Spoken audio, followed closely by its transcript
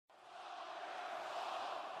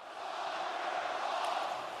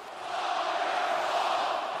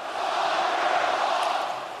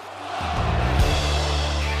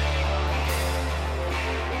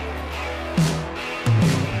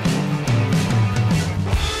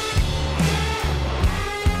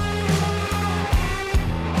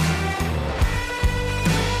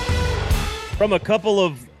From a couple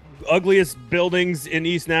of ugliest buildings in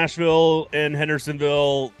East Nashville and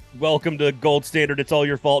Hendersonville, welcome to Gold Standard. It's All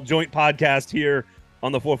Your Fault, joint podcast here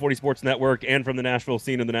on the 440 Sports Network and from the Nashville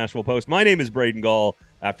scene in the Nashville Post. My name is Braden Gall.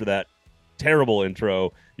 After that terrible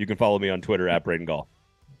intro, you can follow me on Twitter at Braden Gall.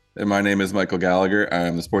 And my name is Michael Gallagher.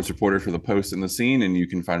 I'm the sports reporter for the Post and the Scene, and you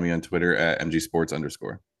can find me on Twitter at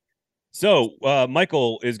mgsports_. So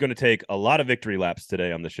Michael is going to take a lot of victory laps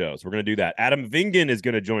today on the show. So we're going to do that. Adam Vingan is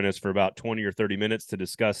going to join us for about 20 or 30 minutes to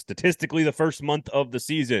discuss statistically the first month of the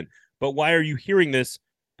season. But why are you hearing this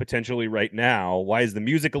potentially right now? Why is the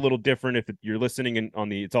music a little different if you're listening on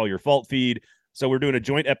the It's All Your Fault feed? So we're doing a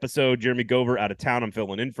joint episode. Jeremy Gover out of town. I'm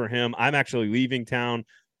filling in for him. I'm actually leaving town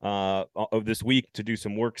of this week to do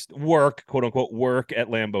some work, quote unquote, work at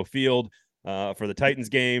Lambeau Field for the Titans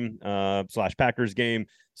game / Packers game.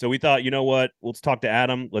 So we thought, you know what? Let's talk to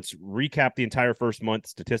Adam. Let's recap the entire first month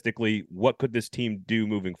statistically. What could this team do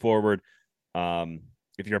moving forward?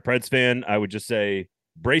 If you're a Preds fan, I would just say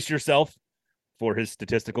brace yourself for his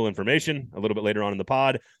statistical information a little bit later on in the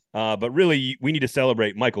pod. But really, we need to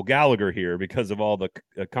celebrate Michael Gallagher here because of all the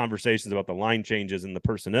conversations about the line changes and the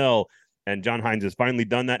personnel. And John Hines has finally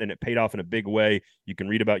done that, and it paid off in a big way. You can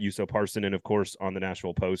read about Yuso Parson and, of course, on the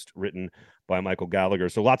Nashville Post, written by Michael Gallagher.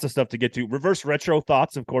 So lots of stuff to get to. Reverse retro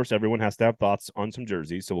thoughts. Of course, everyone has to have thoughts on some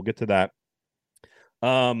jerseys, so we'll get to that.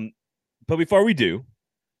 But before we do,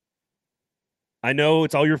 I know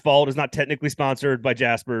It's All Your Fault is not technically sponsored by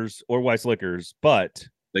Jaspers or Weiss Liquors, but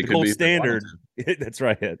They the could gold be standard. That's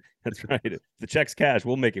right. That's right. If the check's cash,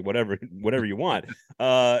 we'll make it whatever you want.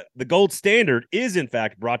 The gold standard is, in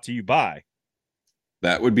fact, brought to you by.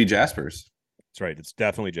 That would be Jaspers. That's right. It's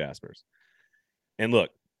definitely Jaspers. And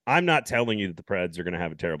look, I'm not telling you that the Preds are going to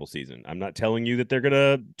have a terrible season. I'm not telling you that they're going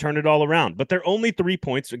to turn it all around, but they're only 3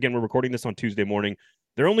 points. Again, we're recording this on Tuesday morning.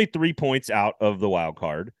 They're only 3 points out of the wild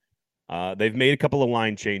card. They've made a couple of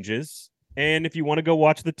line changes. And if you want to go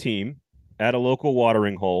watch the team at a local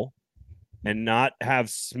watering hole and not have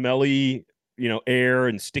smelly, air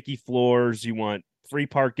and sticky floors, you want free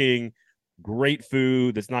parking, great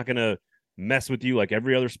food that's not going to mess with you like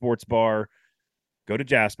every other sports bar, go to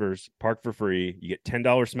Jaspers, park for free. You get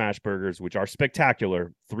 $10 smash burgers, which are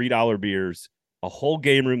spectacular, $3 beers, a whole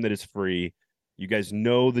game room that is free. You guys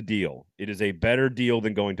know the deal. It is a better deal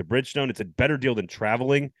than going to Bridgestone. It's a better deal than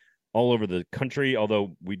traveling all over the country,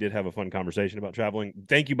 although we did have a fun conversation about traveling.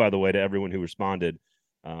 Thank you, by the way, to everyone who responded.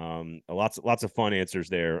 Lots of fun answers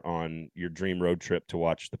there on your dream road trip to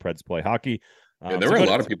watch the Preds play hockey. There were a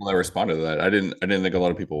lot of people that responded to that. I didn't think a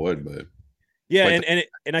lot of people would, but yeah,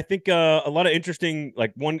 and I think a lot of interesting,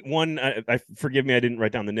 like one. I forgive me, I didn't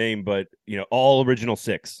write down the name, but all original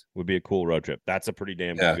six would be a cool road trip. That's a pretty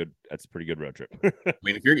good. That's a pretty good road trip. I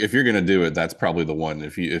mean, if you're gonna do it, that's probably the one.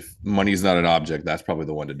 If money's not an object, that's probably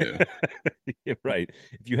the one to do. Yeah, right.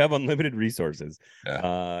 If you have unlimited resources,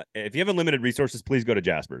 if you have unlimited resources, please go to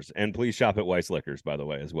Jaspers and please shop at Weiss Liquors, by the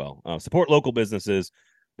way, as well. Support local businesses.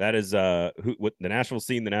 That is what the Nashville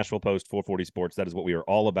scene, the Nashville Post, 440 Sports. That is what we are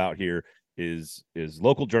all about here. Is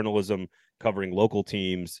local journalism covering local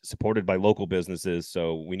teams, supported by local businesses.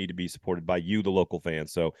 So we need to be supported by you, the local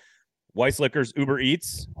fans. So Weiss Liquors, Uber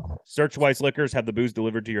Eats, search Weiss Liquors, have the booze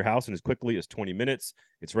delivered to your house in as quickly as 20 minutes.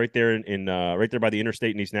 It's right there right there by the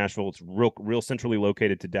interstate in East Nashville. It's real centrally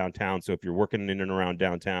located to downtown. So if you're working in and around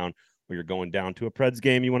downtown, or you're going down to a Preds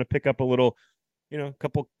game, you want to pick up a little,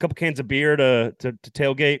 couple cans of beer to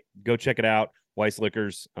tailgate, go check it out. Weiss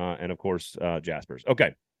Liquors, and of course, Jaspers.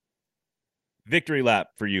 Okay. Victory lap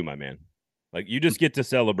for you, my man. Like, you just get to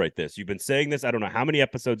celebrate this. You've been saying this, I don't know how many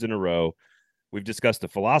episodes in a row. We've discussed the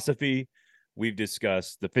philosophy. We've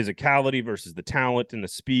discussed the physicality versus the talent and the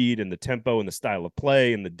speed and the tempo and the style of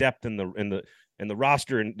play and the depth and the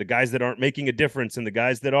roster and the guys that aren't making a difference and the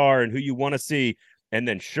guys that are and who you want to see. And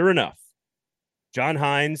then sure enough, John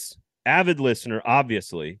Hines, avid listener,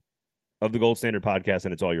 obviously, of the Gold Standard podcast,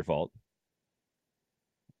 and It's All Your Fault,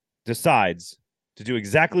 decides to do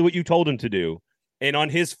exactly what you told him to do. And on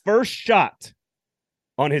his first shot,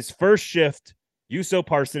 on his first shift, Yuso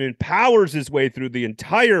Parson powers his way through the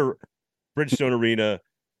entire Bridgestone Arena,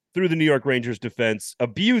 through the New York Rangers defense,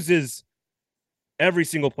 abuses every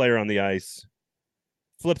single player on the ice,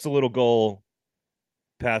 flips a little goal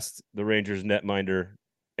past the Rangers netminder,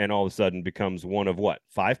 and all of a sudden becomes one of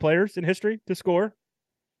 5 players in history to score?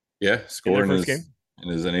 Yeah, score in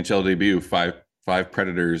his NHL debut. Five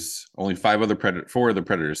Predators, only 4 other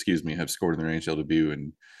Predators, have scored in their NHL debut,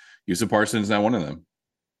 and Yuso Parsons is now one of them.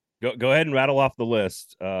 Go ahead and rattle off the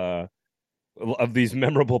list. of these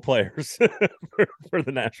memorable players for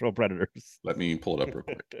the Nashville Predators. Let me pull it up real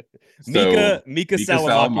quick. Mika So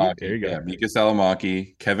Salamaki. There you go. Yeah, Mika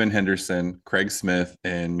Salamaki, Kevin Henderson, Craig Smith,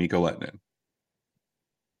 and Mikko Lehtinen.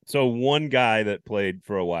 So one guy that played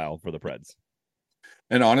for a while for the Preds.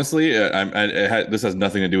 And honestly, this has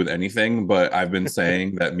nothing to do with anything, but I've been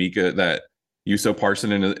saying that Juuso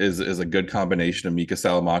Parssinen is a good combination of Mika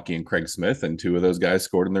Salamaki and Craig Smith, and two of those guys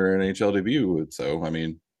scored in their NHL debut. So, I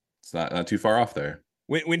mean, it's not too far off there.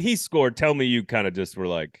 When he scored, tell me you kind of just were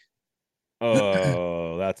like,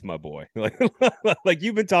 oh, that's my boy. Like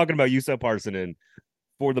you've been talking about Juuso Parssinen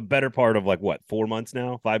for the better part of 4 months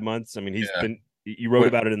now, 5 months. I mean, you wrote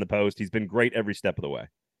about it in the post. He's been great every step of the way.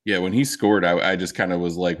 Yeah, when he scored, I just kind of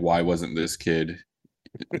was like, why wasn't this kid?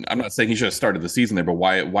 I'm not saying he should have started the season there, but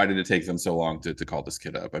why did it take them so long to call this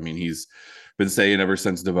kid up? I mean, he's been saying ever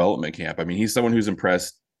since development camp. I mean, he's someone who's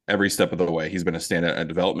impressed every step of the way. He's been a standout at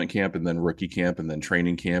development camp, and then rookie camp, and then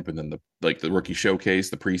training camp, and then the rookie showcase,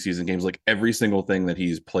 the preseason games, like every single thing that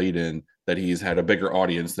he's played in, that he's had a bigger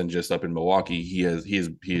audience than just up in Milwaukee. He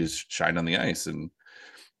has shined on the ice, and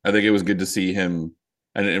I think it was good to see him.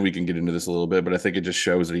 And we can get into this a little bit, but I think it just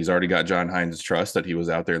shows that he's already got John Hines' trust, that he was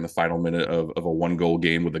out there in the final minute of a 1-goal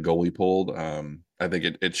game with the goalie pulled. I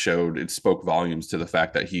think it spoke volumes to the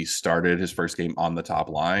fact that he started his first game on the top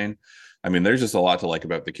line. I mean, there's just a lot to like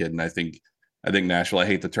about the kid. And I think Nashville, I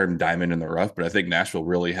hate the term diamond in the rough, but I think Nashville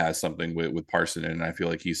really has something with Parssinen. And I feel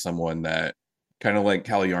like he's someone that kind of like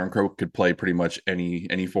Calle Jarnkrok could play pretty much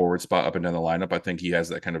any forward spot up and down the lineup. I think he has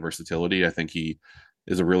that kind of versatility. I think he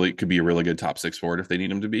could be a really good top 6 forward if they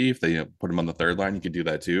need him to be. If they put him on the third line, he could do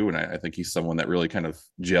that too. And I think he's someone that really kind of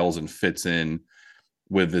gels and fits in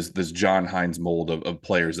with this John Hines mold of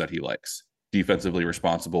players that he likes. Defensively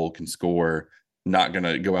responsible, can score, not going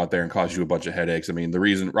to go out there and cause you a bunch of headaches. I mean, the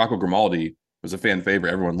reason Rocco Grimaldi was a fan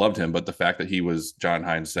favorite, everyone loved him, but the fact that he was, John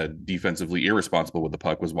Hines said, defensively irresponsible with the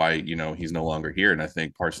puck was why, he's no longer here. And I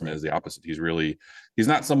think Parssinen is the opposite. He's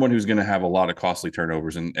not someone who's going to have a lot of costly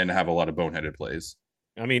turnovers and have a lot of boneheaded plays.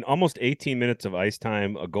 I mean, almost 18 minutes of ice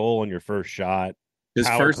time, a goal on your first shot. His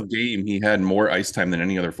first game, he had more ice time than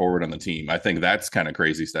any other forward on the team. I think that's kind of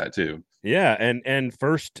crazy stat too. Yeah, and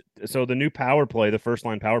so the new power play, the first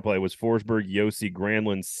line power play was Forsberg, Josi,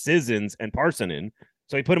 Granlund, Sissons, and Parssinen.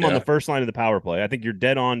 So he put him on the first line of the power play. I think you're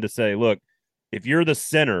dead on to say, look, if you're the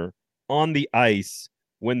center on the ice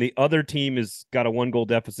when the other team has got a 1-goal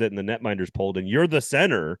deficit and the netminder's pulled, and you're the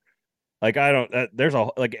center. There's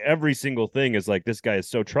every single thing is like, this guy is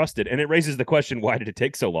so trusted. And it raises the question, why did it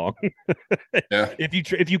take so long? Yeah.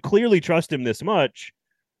 If you clearly trust him this much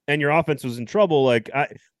and your offense was in trouble,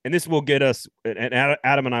 and this will get us, and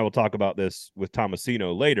Adam and I will talk about this with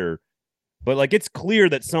Tomasino later, but it's clear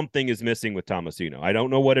that something is missing with Tomasino. I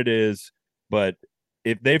don't know what it is, but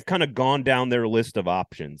if they've kind of gone down their list of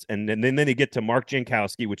options, and then they get to Mark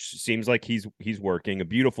Jankowski, which seems like he's working, a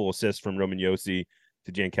beautiful assist from Roman Josi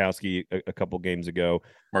to Jankowski a couple games ago.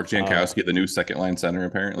 Mark Jankowski, the new second line center,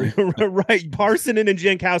 apparently. Right. Parssinen and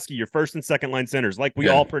Jankowski, your first and second line centers, like we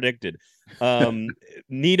all predicted.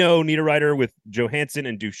 Niederreiter with Johansson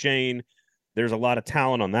and Duchesne. There's a lot of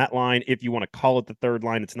talent on that line. If you want to call it the third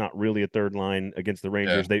line, it's not really a third line against the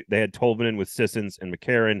Rangers. Yeah. They had Tolvanen with Sissons and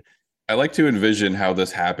McCarron. I like to envision how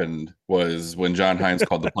this happened was when John Hines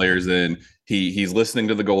called the players in. He's listening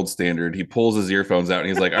to the gold standard. He pulls his earphones out and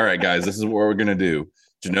he's like, all right, guys, this is what we're going to do.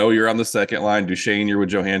 Jano, you're on the second line. Duchesne, you're with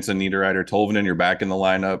Johansson, Niederreiter. Tolvanen, you're back in the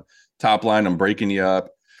lineup. Top line, I'm breaking you up.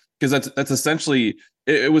 Because that's essentially,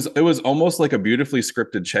 it was almost like a beautifully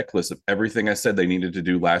scripted checklist of everything I said they needed to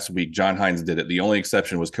do last week. John Hines did it. The only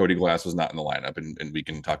exception was Cody Glass was not in the lineup. And we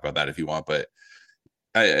can talk about that if you want, but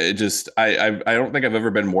I don't think I've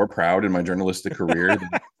ever been more proud in my journalistic career than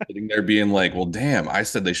sitting there being like, well, damn, I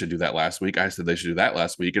said they should do that last week. I said they should do that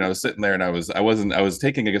last week. And I was sitting there and I was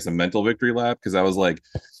taking, I guess, a mental victory lap, because I was like,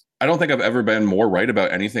 I don't think I've ever been more right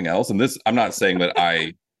about anything else. And this, I'm not saying that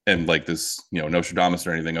I am like this, Nostradamus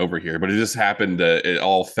or anything over here, but it just happened. It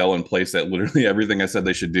all fell in place that literally everything I said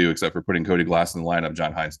they should do, except for putting Cody Glass in the lineup,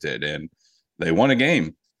 John Hines did. And they won a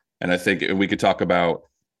game. And I think we could talk about,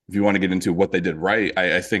 if you want to get into what they did right,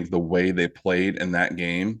 I think the way they played in that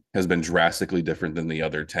game has been drastically different than the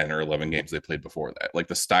other 10 or 11 games they played before that. Like,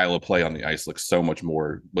 the style of play on the ice looks so much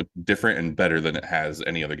more different and better than it has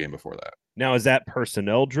any other game before that. Now, is that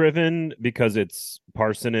personnel driven because it's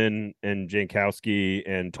Parssinen and Jankowski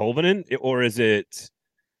and Tolvanen, or is it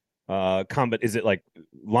is it like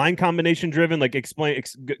line combination driven? Like,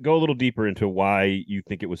 go a little deeper into why you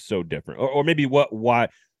think it was so different, or maybe why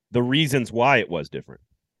the reasons why it was different.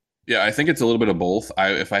 Yeah, I think it's a little bit of both.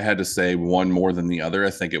 If I had to say one more than the other,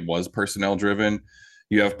 I think it was personnel driven.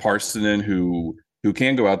 You have Parsonen who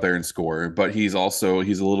can go out there and score, but he's a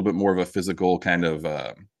little bit more of a physical kind of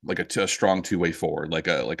like a strong two-way forward, like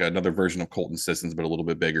another version of Colton Sissons, but a little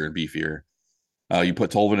bit bigger and beefier. You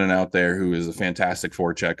put Tolvanen out there, who is a fantastic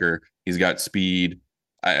forechecker. He's got speed.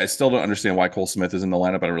 I still don't understand why Cole Smith is in the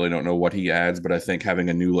lineup. I really don't know what he adds, but I think having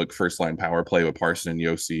a new look first line power play with Parson and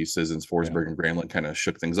Yossi, Sissons, Forsberg, and Granlund kind of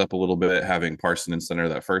shook things up a little bit. Having Parson in center of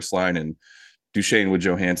that first line and Duchesne with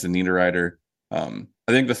Johansson, Niederreiter. I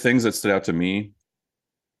think the things that stood out to me,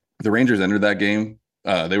 the Rangers entered that game.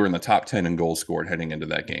 They were in the top 10 in goals scored heading into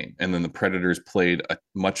that game. And then the Predators played a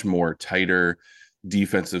much more tighter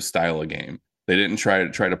defensive style of game. They didn't try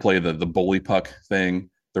to play the bully puck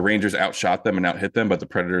thing. The Rangers outshot them and outhit them, but the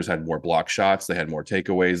Predators had more block shots. They had more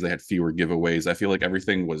takeaways. They had fewer giveaways. I feel like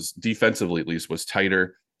everything was defensively, at least, was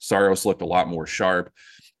tighter. Saros looked a lot more sharp.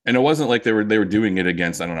 And it wasn't like they were doing it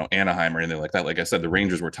against, I don't know, Anaheim or anything like that. Like I said, the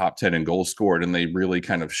Rangers were top 10 in goals scored, and they really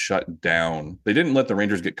kind of shut down. They didn't let the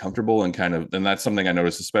Rangers get comfortable and that's something I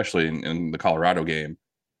noticed, especially in the Colorado game.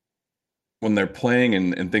 When they're playing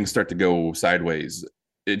and things start to go sideways,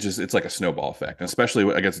 it's like a snowball effect, and especially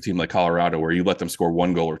against a team like Colorado, where you let them score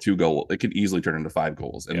one goal or two goal, it could easily turn into 5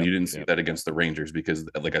 goals. And you didn't see that against the Rangers because,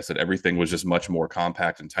 like I said, everything was just much more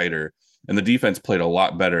compact and tighter, and the defense played a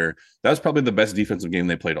lot better. That was probably the best defensive game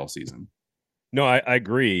they played all season. No, I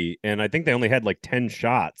agree, and I think they only had like 10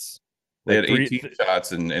 shots. They had 18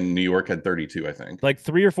 shots, and New York had 32, I think. Like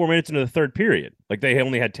 3 or 4 minutes into the third period, like they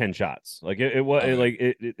only had 10 shots. Like it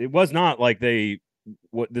was not like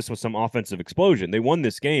this was some offensive explosion. They won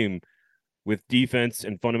this game with defense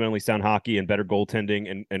and fundamentally sound hockey and better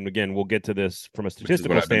goaltending. And again, we'll get to this from a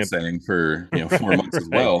statistical standpoint. I've been saying for 4 months as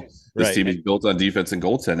well. This team is built on defense and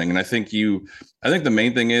goaltending. And I think the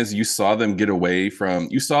main thing is you saw them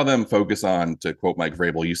focus on, to quote Mike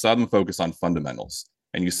Vrabel, you saw them focus on fundamentals.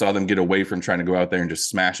 And you saw them get away from trying to go out there and just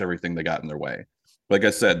smash everything they got in their way. Like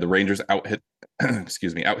I said, the Rangers outhit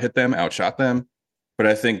them, outshot them. But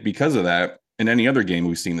I think because of that, in any other game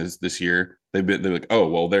we've seen this year, they're like, oh,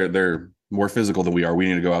 well, they're more physical than we are. We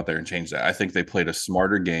need to go out there and change that. I think they played a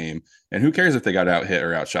smarter game. And who cares if they got out hit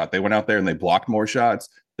or outshot? They went out there and they blocked more shots.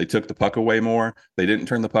 They took the puck away more. They didn't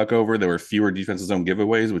turn the puck over. There were fewer defensive zone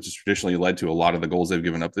giveaways, which has traditionally led to a lot of the goals they've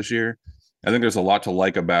given up this year. I think there's a lot to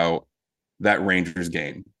like about that Rangers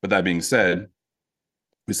game. But that being said,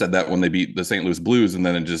 we said that when they beat the St. Louis Blues, and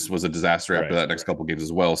then it just was a disaster after that next couple games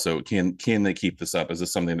as well. So can they keep this up? Is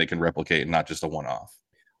this something they can replicate and not just a one-off?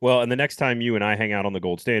 Well, and the next time you and I hang out on the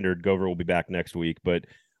Gold Standard, Gover will be back next week, but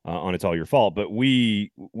on It's All Your Fault. But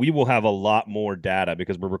we will have a lot more data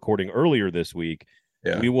because we're recording earlier this week.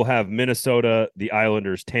 Yeah. We will have Minnesota, the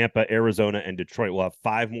Islanders, Tampa, Arizona, and Detroit. We'll have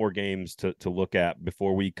 5 more games to look at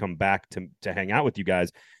before we come back to hang out with you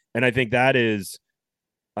guys. And I think that is,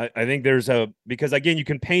 I think there's because again, you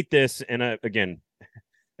can paint this, and again,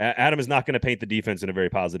 Adam is not going to paint the defense in a very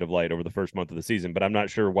positive light over the first month of the season, but I'm not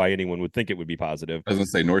sure why anyone would think it would be positive. I was going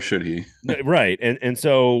to say, nor should he. Right. And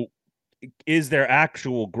so is there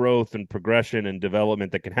actual growth and progression and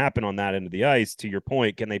development that can happen on that end of the ice? To your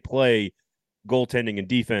point, can they play goaltending and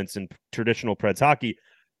defense and traditional Preds hockey?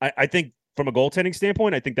 I think from a goaltending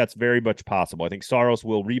standpoint, I think that's very much possible. I think Saros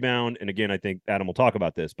will rebound. And again, I think Adam will talk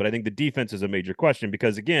about this, but I think the defense is a major question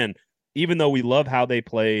because, again, even though we love how they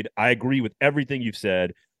played, I agree with everything you've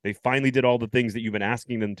said. They finally did all the things that you've been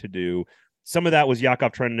asking them to do. Some of that was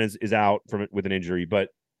Yakov Trenin is out with an injury, but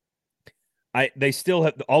they still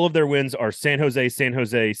have all of their wins are San Jose,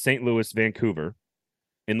 St. Louis, Vancouver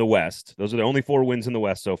in the West. Those are the only 4 wins in the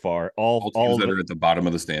West so far. All teams that are at the bottom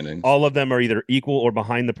of the standings. All of them are either equal or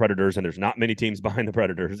behind the Predators, and there's not many teams behind the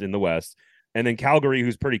Predators in the West. And then Calgary,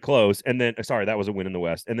 who's pretty close, and then that was a win in the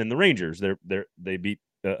West. And then the Rangers, they beat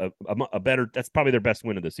a better. That's probably their best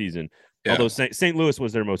win of the season. Yeah. Although St. Louis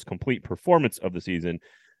was their most complete performance of the season.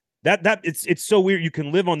 It's so weird. You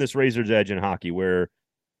can live on this razor's edge in hockey where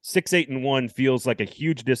 6-8-1 feels like a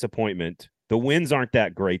huge disappointment. The wins aren't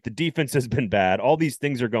that great. The defense has been bad. All these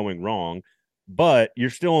things are going wrong, but you're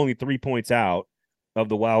still only 3 points out of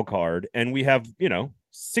the wild card, and we have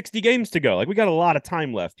 60 games to go. Like we got a lot of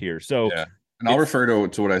time left here. So yeah. And I'll refer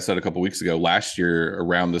to what I said a couple weeks ago. Last year,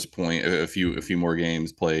 around this point, a few more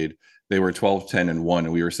games played. They were 12-10-1,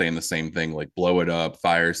 and we were saying the same thing, like blow it up,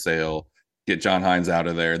 fire sale, get John Hines out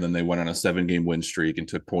of there. And then they went on a 7-game win streak and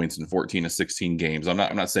took points in 14 of 16 games. I'm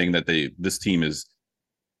not saying that this team is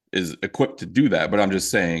equipped to do that, but I'm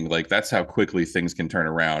just saying like that's how quickly things can turn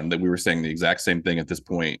around. That we were saying the exact same thing at this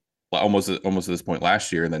point. Almost at this point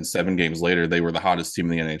last year, and then 7 games later, they were the hottest team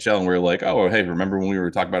in the NHL, and we were like, "Oh, hey, remember when we were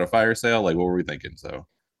talking about a fire sale? Like, what were we thinking?" So,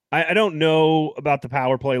 I don't know about the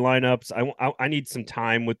power play lineups. I need some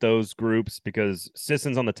time with those groups because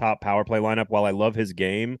Sisson's on the top power play lineup. While I love his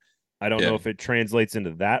game, I don't know Yeah. if it translates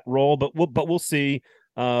into that role, but we'll see.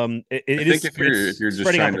 I It think is if it's you're just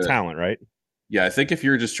spreading out trying the to, talent, right? yeah, I think if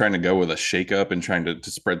you're just trying to go with a shakeup and trying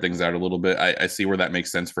to spread things out a little bit, I see where that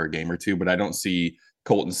makes sense for a game or two, but I don't see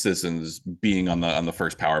Colton Sissons being on the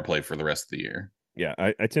first power play for the rest of the year. Yeah,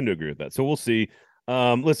 I tend to agree with that. So we'll see.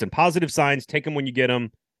 Listen, positive signs, take them when you get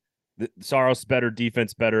them. Saros better,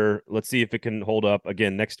 defense better. Let's see if it can hold up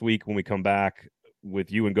again next week when we come back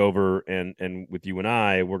with you and Gover and with you and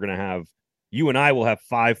I. We're gonna have you and I will have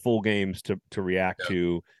 5 full games to react Yeah.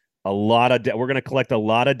 to. A lot of we're gonna collect a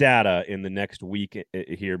lot of data in the next week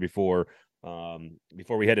here before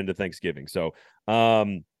we head into Thanksgiving. So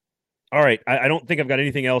all right, I don't think I've got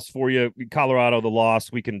anything else for you. Colorado, the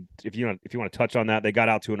loss. We can if you want to touch on that. They got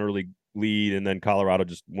out to an early lead, and then Colorado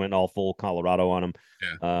just went all full Colorado on them.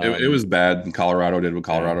 Yeah. It was bad. And Colorado did what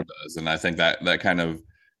Yeah, Colorado does. And I think that kind of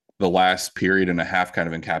the last period and a half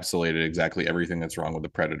kind of encapsulated exactly everything that's wrong with the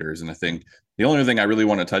Predators. And I think the only thing I really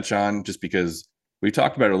want to touch on, just because we've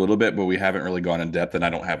talked about it a little bit, but we haven't really gone in depth, and I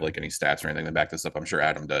don't have like any stats or anything to back this up. I'm sure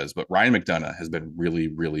Adam does, but Ryan McDonough has been really,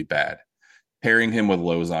 really bad. Pairing him with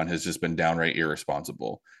Lozon has just been downright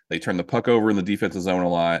irresponsible. They turn the puck over in the defensive zone a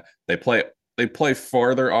lot. They play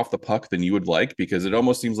farther off the puck than you would like, because it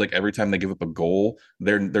almost seems like every time they give up a goal,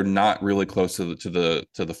 they're not really close to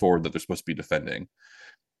the forward that they're supposed to be defending.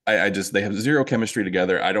 I just they have zero chemistry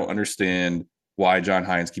together. I don't understand why John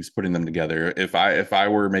Hines keeps putting them together. If I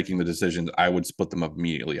were making the decisions, I would split them up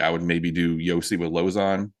immediately. I would maybe do Yossi with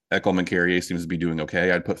Lozon. Ekholm Carrier seems to be doing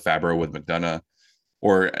okay. I'd put Fabro with McDonough,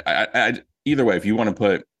 or either way. If you want to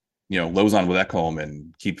put Lozon with Ekholm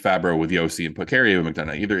and keep Fabro with Yossi and put Carrier with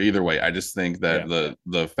McDonough, either way, I just think that yeah,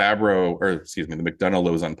 the Fabro, or excuse me, the McDonough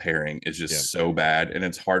Lozon pairing is yeah. just so bad, and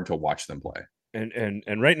it's hard to watch them play.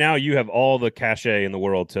 And right now you have all the cachet in the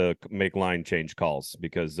world to make line change calls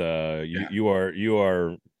because Yeah. you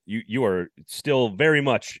are still very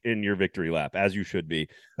much in your victory lap, as you should be.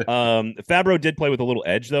 Fabro did play with a little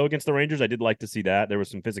edge though against the Rangers. I did like to see that. There was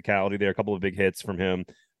some physicality there, a couple of big hits from him.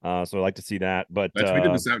 So I like to see that. But I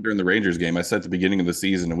tweeted this out during the Rangers game. I said at the beginning of the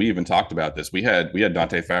season, and we even talked about this. We had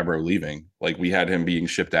Dante Fabro leaving, like we had him being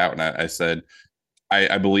shipped out, and I said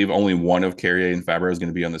I believe only one of Carrier and Fabro is going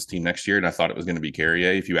to be on this team next year, and I thought it was going to be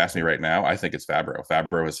Carrier. If you ask me right now, I think it's Fabro.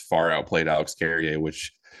 Fabro has far outplayed Alex Carrier,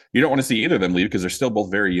 which you don't want to see either of them leave because they're still both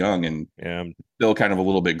very young and yeah, still kind of a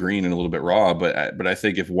little bit green and a little bit raw. But I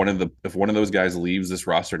think if one of those guys leaves this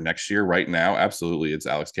roster next year, right now, absolutely it's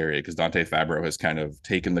Alex Carrier, because Dante Fabro has kind of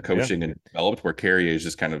taken the yeah. coaching and developed, where Carrier has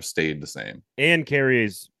just kind of stayed the same. And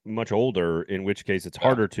Carrier's much older, in which case it's Yeah.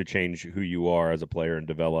 harder to change who you are as a player and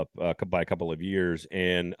develop by a couple of years.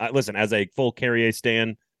 And listen, as a full Carrier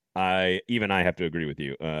stan, I have to agree with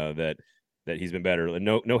you that he's been better.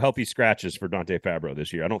 No healthy scratches for Dante Fabro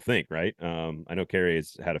this year. I don't think, right? I know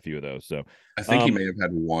Carrier's had a few of those. So I think he may have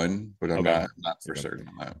had one, but I'm okay. not for Okay. certain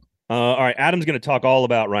on that. All right, Adam's going to talk all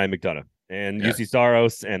about Ryan McDonough and Yeah. UC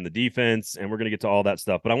Saros and the defense, and we're going to get to all that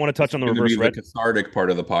stuff. But I want to This touch is on the going to be reverse the red. cathartic part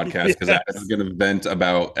of the podcast, because Adam's Yes. going to vent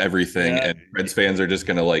about everything, Yeah. and Reds fans are just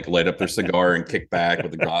going to like light up their cigar and kick back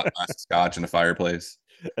with a glass of scotch and a fireplace.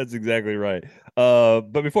 That's exactly right.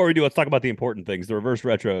 But before we do, let's talk about the important things, the reverse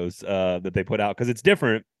retros that they put out, because it's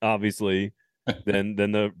different, obviously, than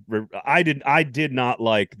the. I did not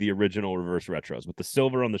like the original reverse retros with the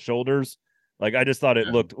silver on the shoulders. Like I just thought it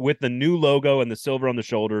Yeah. looked with the new logo and the silver on the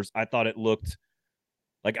shoulders. I thought it looked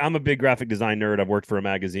like I'm a big graphic design nerd. I've worked for a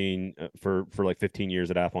magazine for like 15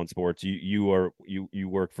 years at Athlon Sports. You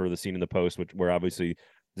work for the Scene in the Post, where obviously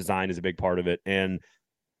design is a big part of it, and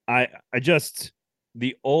I just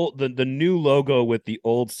the new logo with the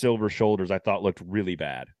old silver shoulders I thought looked really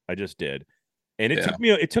bad. I just did. And Yeah.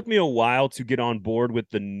 it took me a while to get on board with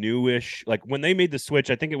the newish, like when they made the switch,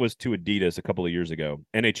 I think it was to Adidas a couple of years ago,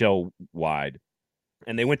 NHL wide.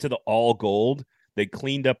 And they went to the all gold. They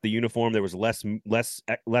cleaned up the uniform. There was less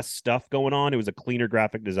stuff going on. It was a cleaner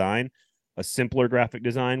graphic design, a simpler graphic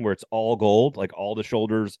design where it's all gold, like all the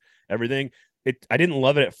shoulders, everything. I didn't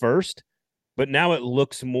love it at first, but now it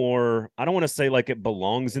looks more, I don't want to say like it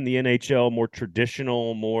belongs in the NHL, more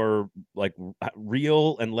traditional, more like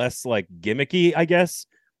real and less like gimmicky, I guess.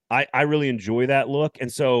 I really enjoy that look.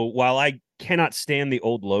 And so while I cannot stand the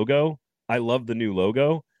old logo, I love the new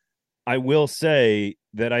logo. I will say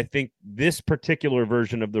that I think this particular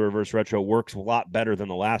version of the reverse retro works a lot better than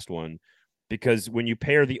the last one, because when you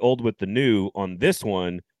pair the old with the new on this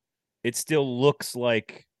one, it still looks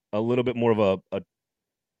like a little bit more of a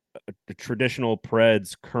traditional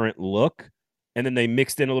Preds current look. and then they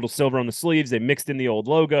mixed in a little silver on the sleeves. They mixed in the old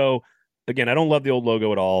logo. Again, I don't love the old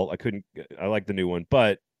logo at all. I like the new one,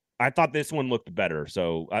 but I thought this one looked better.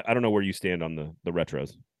 So I don't know where you stand on the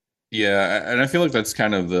retros. Yeah, and I feel like that's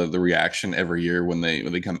kind of the reaction every year when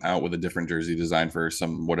they come out with a different jersey design for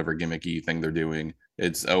some whatever gimmicky thing they're doing.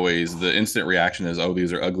 It's always the instant reaction is, oh,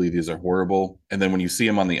 these are ugly, these are horrible. And then when you see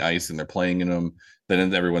them on the ice and they're playing in them,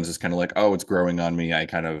 then everyone's just kind of like, oh, it's growing on me. I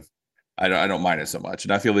don't mind it so much.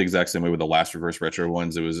 And I feel the exact same way with the last reverse retro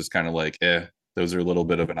ones. It was just kind of like, those are a little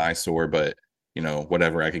bit of an eyesore, but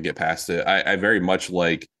whatever, I can get past it. I very much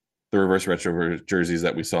like the reverse retro jerseys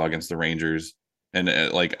that we saw against the Rangers. And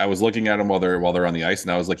like I was looking at them while they're on the ice,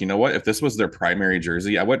 and I was like, you know what? If this was their primary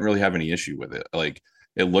jersey, I wouldn't really have any issue with it. Like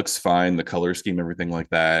it looks fine, the color scheme, everything like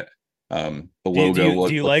that. The logo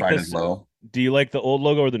looks fine as well. Do you like the old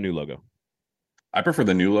logo or the new logo? I prefer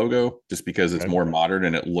the new logo just because it's Okay. more modern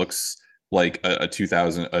and it looks like a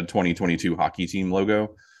 2022 hockey team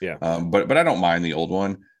logo. Yeah. But I don't mind the old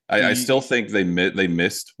one. I You- still think they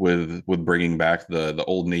missed with bringing back the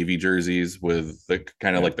old Navy jerseys with the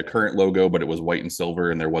kind of Yeah. like the current logo, but it was white and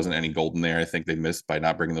silver and there wasn't any gold in there. I think they missed by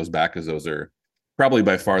not bringing those back because those are probably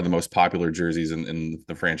by far the most popular jerseys in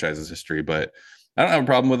the franchise's history. But I don't have a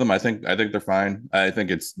problem with them. I think they're fine. I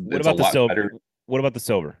think it's what a about the lot silver? better. What about the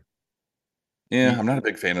silver? Yeah, I'm not a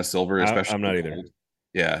big fan of silver, especially I'm not with either. gold.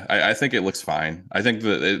 Yeah, I think it looks fine. I think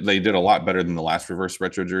that they did a lot better than the last reverse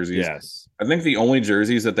retro jerseys. Yes. I think the only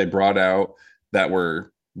jerseys that they brought out that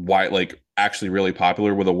were white, like actually really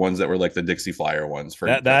popular, were the ones that were like the Dixie Flyer ones.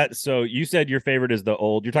 So you said your favorite is the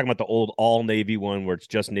old. You're talking about the old all navy one where it's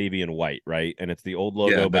just navy and white, right? And it's the old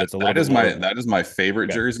logo, Yeah, but it's a little that bit is more. that is my favorite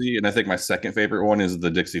Okay. jersey, and I think my second favorite one is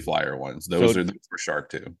the Dixie Flyer ones. So Those were sharp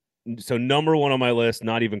too. so number one on my list,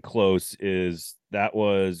 not even close, is that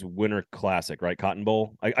was Winter Classic, right? Cotton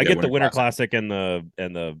Bowl. I Yeah, get the Winter Winter Classic. Classic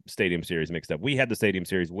and the Stadium Series mixed up. We had the Stadium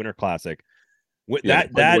Series, Winter Classic. Yeah, they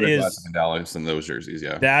That played the that Winter Classic is in Dallas in those jerseys.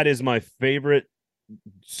 Yeah, that is my favorite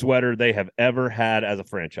sweater they have ever had as a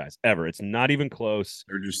franchise ever. It's not even close.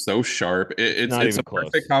 they're just so sharp. It's Not it's even a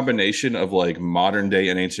perfect close. combination of like modern day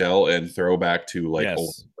NHL and throwback to like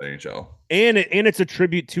old Yes. NHL. And it's a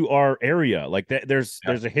tribute to our area. Like that, Yeah,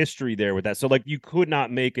 there's a history there with that. So like you could not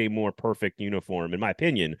make a more perfect uniform, in my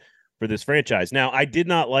opinion, for this franchise. Now, I did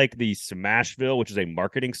not like the Smashville, which is a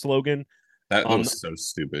marketing slogan that on was so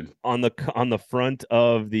stupid. on the front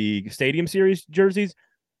of the Stadium Series jerseys,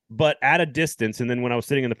 but at a distance. And then when I was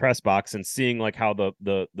sitting in the press box and seeing like how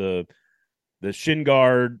the shin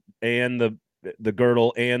guard and the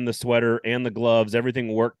girdle and the sweater and the gloves,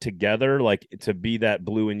 everything worked together like to be that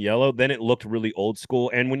blue and yellow, then it looked really old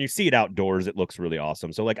school. And when you see it outdoors, it looks really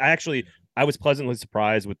awesome. So like I was pleasantly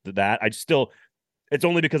surprised with that. It's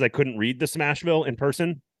only because I couldn't read the Smashville in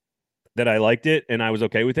person that I liked it and I was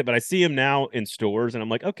okay with it. But I see him now in stores and I'm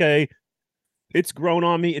like, okay, it's grown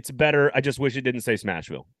on me. It's better. I just wish it didn't say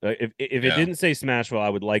Smashville. If it Yeah. didn't say Smashville, I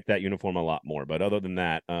would like that uniform a lot more. But other than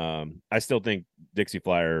that, I still think Dixie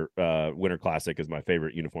Flyer Winter Classic is my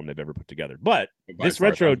favorite uniform they've ever put together. But By this far,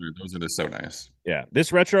 retro, those are just so nice. yeah,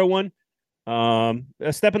 this retro one, a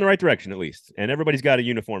step in the right direction at least. And everybody's got a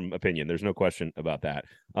uniform opinion. There's no question about that.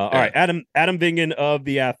 All right, Adam Vingan of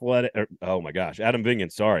the Athletic. Oh my gosh, Adam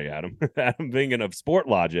Vingan. Sorry, Adam. Adam Vingan of Sport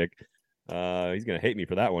Logic. He's gonna hate me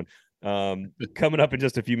for that one. Coming up in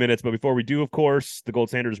just a few minutes. But before we do, of course, the gold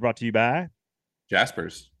standard is brought to you by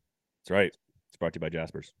Jaspers. That's right. It's brought to you by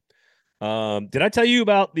Jaspers. Did I tell you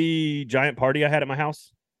about the giant party I had at my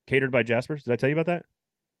house catered by Jaspers? Did I tell you about that?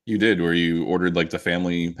 You did where you ordered like the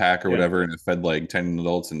family pack or Yeah. whatever, and it fed like 10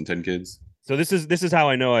 adults and 10 kids. So this is how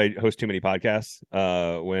I know I host too many podcasts.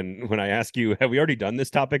 When I ask you, have we already done this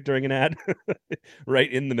topic during an ad?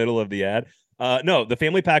 Right in the middle of the ad. No, the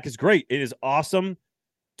family pack is great. It is awesome.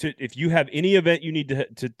 If you have any event you need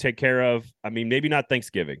to take care of, I mean, maybe not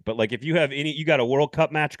Thanksgiving, but like if you have you got a World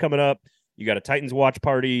Cup match coming up, you got a Titans watch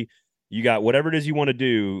party, you got whatever it is you want to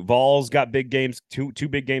do. Vols got big games, two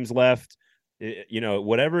big games left.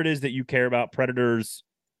 Whatever it is that you care about, Predators.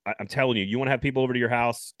 I'm telling you, you want to have people over to your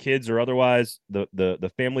house, kids or otherwise.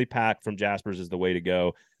 The family pack from Jaspers is the way to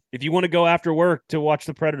go. If you want to go after work to watch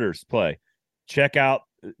the Predators play, check out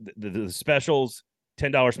the specials: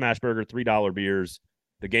 $10 smash burger, $3 beers.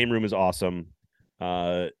 The game room is awesome.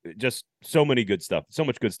 Just so many good stuff. So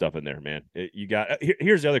much good stuff in there, man.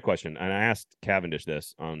 Here's the other question, and I asked Cavendish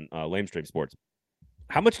this on Lamestream Sports.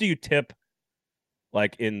 How much do you tip,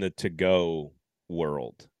 like in the to-go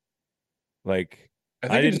world? Like,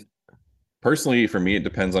 I think personally for me, it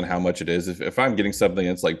depends on how much it is. If I'm getting something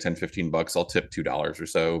that's like 10, $15, I'll tip $2 or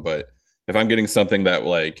so. But if I'm getting something that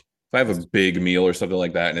like if I have a big meal or something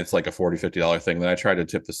like that and it's like a $40-$50 thing, then I try to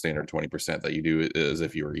tip the standard 20% that you do as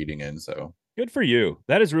if you were eating in. So good for you.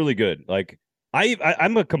 That is really good. Like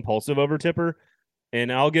I'm a compulsive over tipper, and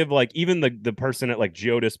I'll give like even the person at like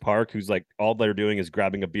Geodis Park who's like all they're doing is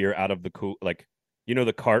grabbing a beer out of the like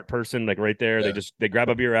the cart person like right there. yeah. They grab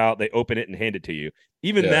a beer out, they open it and hand it to you.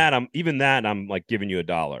 Even that I'm like giving you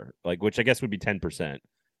 $1, like, which I guess would be 10%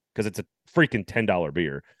 because it's a freaking $10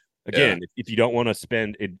 beer. Again, if you don't want to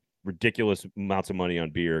spend ridiculous amounts of money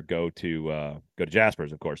on beer, go to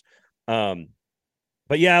Jasper's, of course. But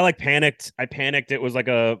yeah, I panicked. It was like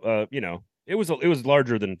it was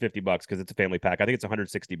larger than $50 because it's a family pack. I think it's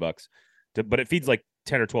 $160, but it feeds like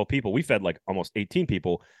 10 or 12 people. We fed like almost 18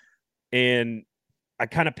 people, and I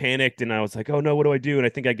kind of panicked and I was like, oh no, what do I do? And I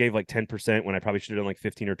think I gave like 10% when I probably should have done like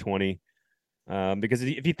 15 or 20. Because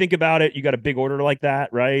if you think about it, you got a big order like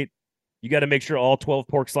that, right? You got to make sure all 12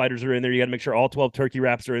 pork sliders are in there. You got to make sure all 12 turkey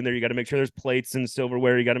wraps are in there. You got to make sure there's plates and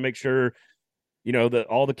silverware. You got to make sure,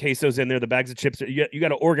 all the quesos in there, the bags of chips. You got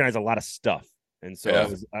to organize a lot of stuff. And so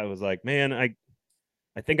I was like, man, I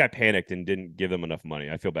think I panicked and didn't give them enough money.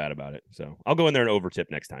 I feel bad about it. So I'll go in there and overtip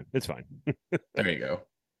next time. It's fine. There you go.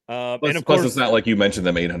 And of course, it's not like you mentioned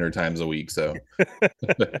them 800 times a week. So,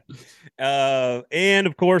 and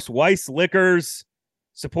of course, Weiss Liquors.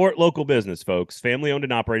 Support local business, folks. Family owned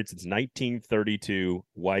and operated since 1932.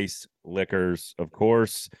 Weiss Liquors, of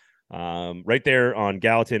course. Right there on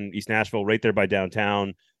Gallatin, East Nashville, right there by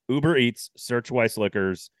downtown. Uber Eats, search Weiss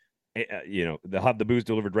Liquors. They'll have the booze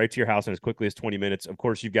delivered right to your house in as quickly as 20 minutes. Of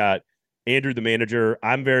course, you've got Andrew, the manager.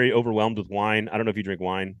 I'm very overwhelmed with wine. I don't know if you drink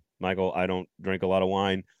wine, Michael. I don't drink a lot of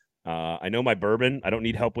wine. I know my bourbon. I don't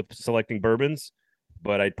need help with selecting bourbons,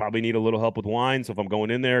 but I probably need a little help with wine. So if I'm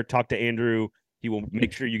going in there, talk to Andrew. He will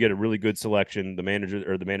make sure you get a really good selection. The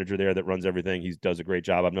manager there that runs everything, he does a great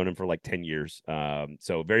job. I've known him for like 10 years.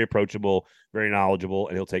 So very approachable, very knowledgeable,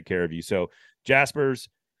 and he'll take care of you. So Jasper's,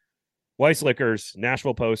 Weiss Liquors,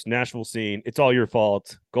 Nashville Post, Nashville Scene. It's all your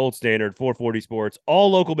fault. Gold Standard, 440 Sports, all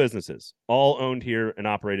local businesses, all owned here and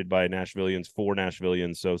operated by Nashvillians for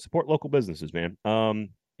Nashvillians. So support local businesses, man.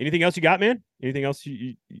 Anything else you got, man? Anything else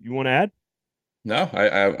you want to add? No,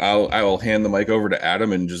 I will hand the mic over to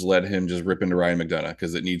Adam and just let him just rip into Ryan McDonough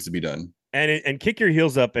because it needs to be done. And kick your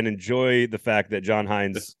heels up and enjoy the fact that John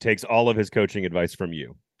Hines takes all of his coaching advice from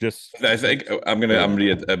you. I think I'm gonna be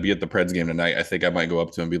at the Preds game tonight. I think I might go up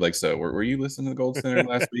to him and be like, "So, were you listening to the Gold Standard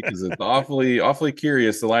last week? Because it's awfully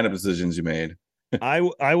curious the lineup decisions you made." I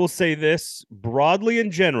will say this broadly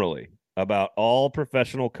and generally about all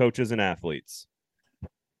professional coaches and athletes.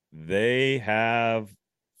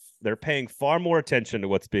 They're paying far more attention to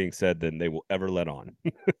what's being said than they will ever let on.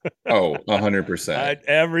 100%.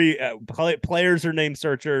 Every players are name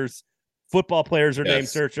searchers, football players are name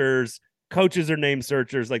searchers, coaches are name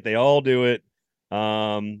searchers. Like they all do it. But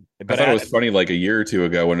I thought it was funny, like a year or two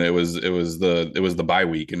ago when it was the bye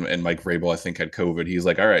week and Mike Vrabel, I think, had COVID. He's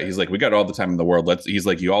like, all right, he's like, we got all the time in the world. He's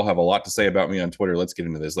like, you all have a lot to say about me on Twitter. Let's get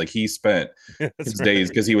into this. Like he spent his days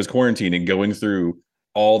because he was quarantining going through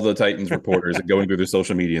all the Titans reporters and going through their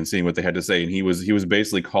social media and seeing what they had to say. And he was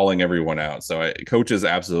basically calling everyone out. So coaches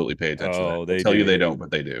absolutely pay attention. Oh, they tell you they don't,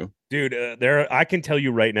 but they do. Dude, I can tell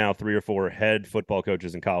you right now 3 or 4 head football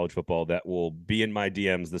coaches in college football that will be in my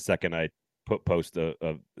DMs the second I post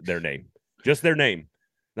their name, just their name,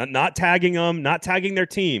 not tagging them, not tagging their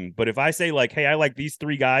team. But if I say like, hey, I like these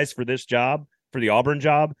 3 guys for this job, for the Auburn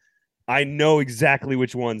job, I know exactly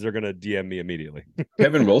which ones are going to DM me immediately.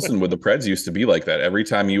 Kevin Wilson with the Preds used to be like that. Every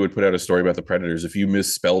time you would put out a story about the Predators, if you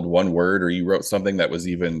misspelled one word or you wrote something that was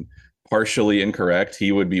even partially incorrect,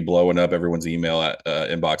 he would be blowing up everyone's email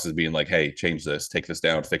inboxes being like, hey, change this, take this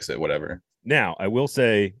down, fix it, whatever. Now, I will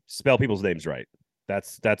say spell people's names right.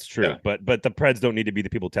 That's true. Yeah. But the Preds don't need to be the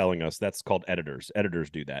people telling us. That's called editors. Editors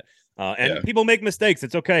do that. People make mistakes.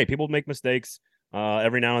 It's okay. People make mistakes.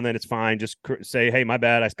 Every now and then it's fine. Just say, hey, my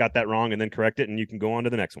bad. I got that wrong, and then correct it, and you can go on to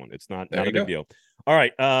the next one. It's not a big deal. All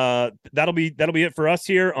right. That'll be it for us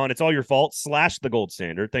here on It's All Your Fault / The Gold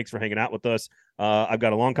Standard. Thanks for hanging out with us. I've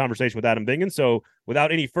got a long conversation with Adam Vingan. So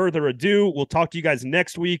without any further ado, we'll talk to you guys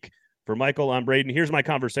next week. For Michael, I'm Braden. Here's my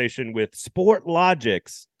conversation with Sport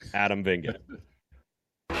Logic's Adam Vingan.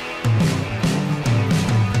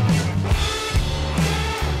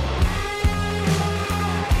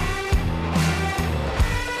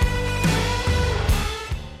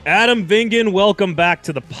 Adam Vingan, welcome back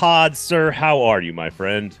to the pod, sir. How are you, my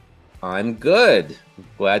friend? I'm good.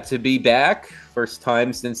 Glad to be back. First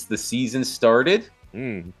time since the season started.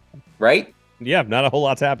 Right? Yeah, not a whole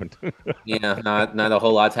lot's happened. Yeah, not a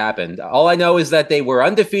whole lot's happened. All I know is that they were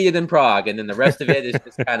undefeated in Prague, and then the rest of it is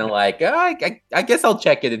just kind of like, I guess I'll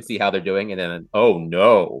check it and see how they're doing, and then oh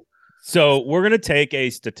no. So we're going to take a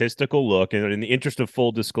statistical look, and in the interest of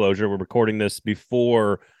full disclosure, we're recording this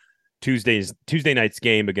before Tuesday night's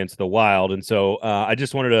game against the Wild, and so I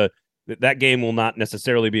just wanted to. That game will not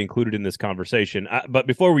necessarily be included in this conversation. But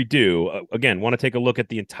before we do, again, want to take a look at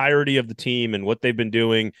the entirety of the team and what they've been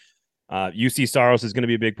doing. UC Saros is going to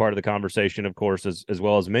be a big part of the conversation, of course, as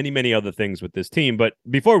well as many other things with this team. But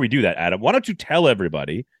before we do that, Adam, why don't you tell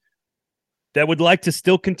everybody that would like to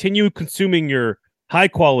still continue consuming your high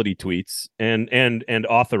quality tweets and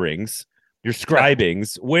authorings, your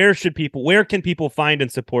scribings, where can people find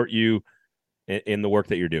and support you in the work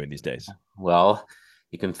that you're doing these days? Well,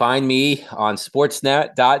 you can find me on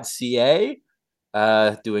sportsnet.ca,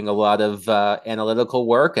 doing a lot of analytical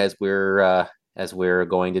work as we're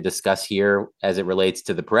going to discuss here as it relates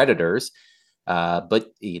to the Predators.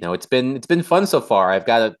 But it's been fun so far. I've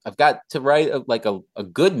got to write a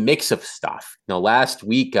good mix of stuff. Last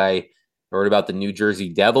week I wrote about the New Jersey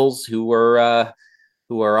Devils who are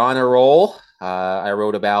on a roll. I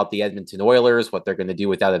wrote about the Edmonton Oilers, what they're going to do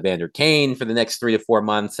without Evander Kane for the next 3 to 4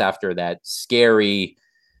 months after that scary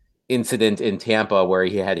incident in Tampa where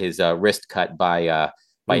he had his wrist cut by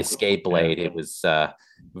a skate blade. Yeah. It was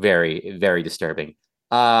very, very disturbing.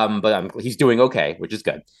 But he's doing okay, which is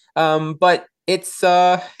good. But it's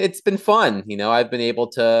been fun. I've been able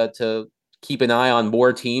to keep an eye on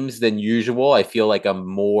more teams than usual. I feel like I'm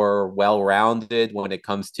more well-rounded when it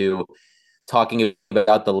comes to talking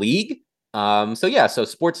about the league. So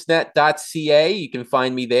sportsnet.ca, you can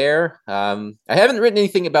find me there. I haven't written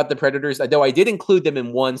anything about the Predators, though I did include them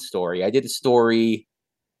in one story. I did a story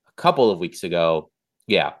a couple of weeks ago.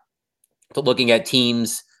 Yeah. So looking at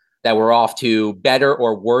teams that were off to better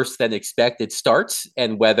or worse than expected starts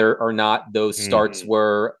and whether or not those starts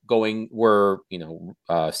were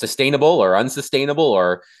sustainable or unsustainable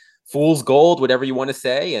or fool's gold, whatever you want to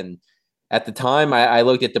say. And at the time, I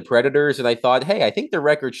looked at the Predators and I thought, hey, I think their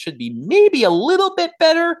record should be maybe a little bit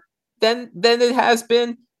better than it has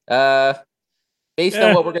been. Based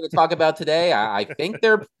on what we're going to talk about today, I think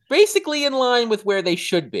they're basically in line with where they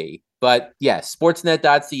should be. But yes,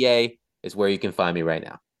 sportsnet.ca is where you can find me right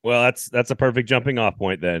now. Well, that's a perfect jumping off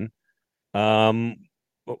point then.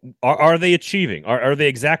 Are they achieving? Are they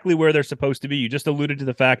exactly where they're supposed to be? You just alluded to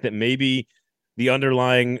the fact that maybe the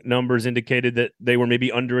underlying numbers indicated that they were maybe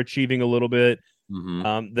underachieving a little bit.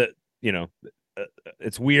 That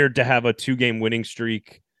it's weird to have a 2-game winning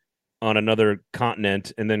streak on another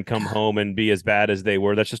continent and then come home and be as bad as they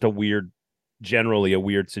were. That's just generally a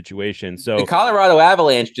weird situation. So the Colorado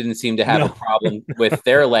Avalanche didn't seem to have a problem with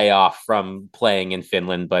their layoff from playing in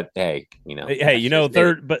Finland, but hey,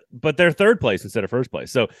 third, but they're third place instead of first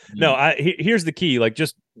place. So here's the key, like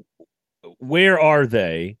just where are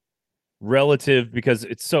they relative, because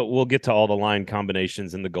we'll get to all the line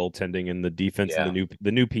combinations and the goaltending and the defense and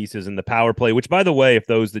the new pieces and the power play, which by the way, if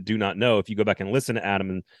those that do not know, if you go back and listen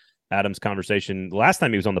to Adam's conversation last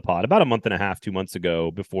time he was on the pod about a month and a half, 2 months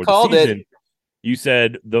ago before the season, you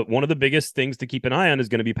said one of the biggest things to keep an eye on is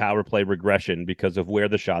going to be power play regression because of where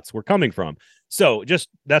the shots were coming from. So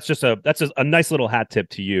that's a nice little hat tip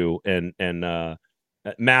to you and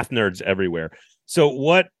math nerds everywhere. So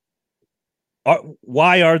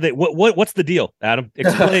why are they? What's the deal, Adam?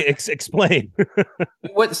 Explain.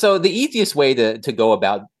 So the easiest way to go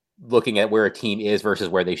about looking at where a team is versus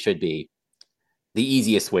where they should be, the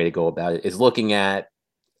easiest way to go about it is looking at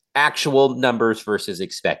actual numbers versus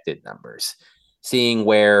expected numbers, seeing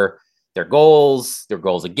where their goals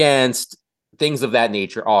against, things of that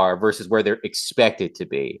nature are versus where they're expected to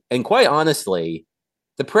be. And quite honestly,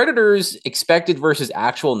 the Predators' expected versus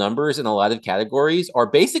actual numbers in a lot of categories are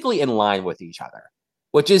basically in line with each other,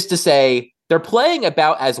 which is to say they're playing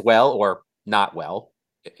about as well or not well,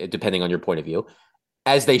 depending on your point of view,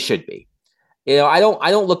 as they should be. I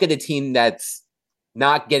don't look at a team that's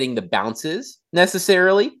not getting the bounces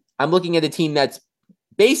necessarily. I'm looking at a team that's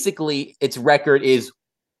basically its record is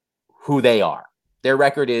who they are. Their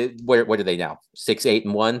record is what are they now?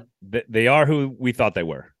 6-8-1. They are who we thought they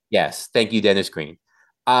were. Yes, thank you, Dennis Green.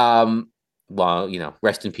 Rest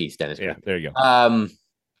in peace, Dennis Green. Yeah, there you go.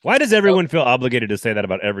 Why does everyone feel obligated to say that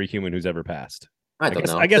about every human who's ever passed? I don't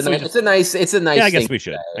know. I guess it's a nice. Yeah, I guess we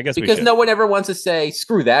should. Because no one ever wants to say,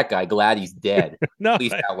 "Screw that guy, glad he's dead." No, at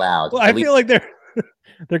least out loud. Well, I feel like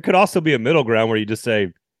there could also be a middle ground where you just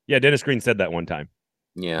say, "Yeah, Dennis Green said that one time."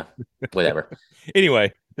 Yeah, whatever.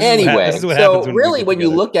 Anyway, this is what happens when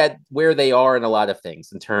you look at where they are in a lot of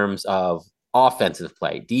things in terms of offensive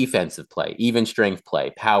play, defensive play, even strength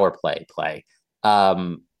play, power play.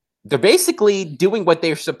 They're basically doing what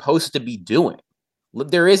they're supposed to be doing.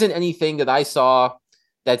 There isn't anything that I saw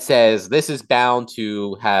that says this is bound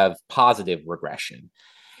to have positive regression.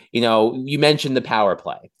 You mentioned the power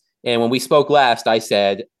play. And when we spoke last, I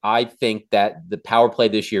said, I think that the power play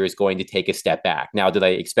this year is going to take a step back. Now, did I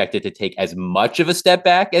expect it to take as much of a step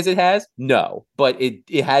back as it has? No, but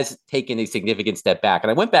it has taken a significant step back.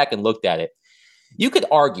 And I went back and looked at it. You could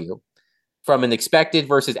argue from an expected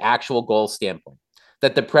versus actual goal standpoint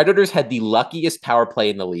that the Predators had the luckiest power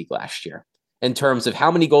play in the league last year in terms of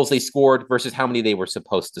how many goals they scored versus how many they were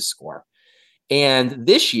supposed to score. And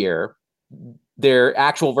this year, their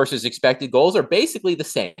actual versus expected goals are basically the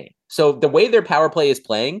same. So the way their power play is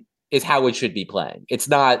playing is how it should be playing. It's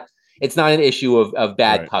not an issue of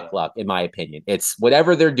bad puck luck, in my opinion. It's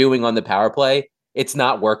whatever they're doing on the power play, it's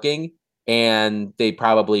not working, and they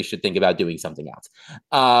probably should think about doing something else.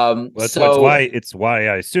 It's why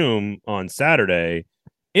I assume on Saturday,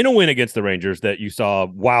 in a win against the Rangers, that you saw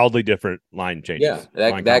wildly different line changes.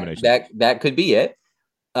 Yeah, that could be it.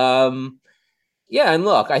 Yeah, and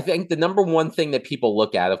look, I think the number one thing that people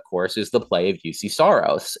look at, of course, is the play of UC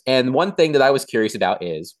Saros. And one thing that I was curious about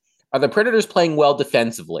is, are the Predators playing well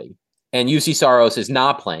defensively and UC Saros is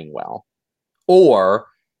not playing well? Or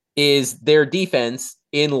is their defense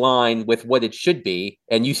in line with what it should be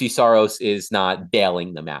and UC Saros is not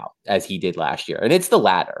bailing them out as he did last year? And it's the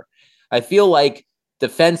latter. I feel like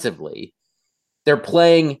defensively, they're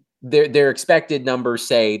playing, their expected numbers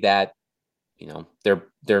say that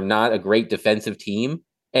they're not a great defensive team.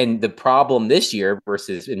 And the problem this year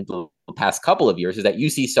versus in the past couple of years is that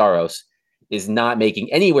UC Saros is not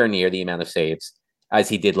making anywhere near the amount of saves as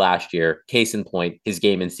he did last year. Case in point, his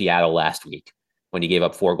game in Seattle last week when he gave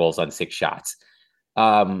up 4 goals on 6 shots.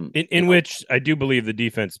 In which I do believe the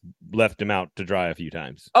defense left him out to dry a few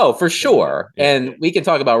times. Oh, for sure. And we can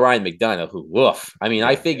talk about Ryan McDonough, who, woof. I mean,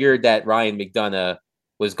 I figured that Ryan McDonough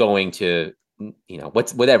was going to,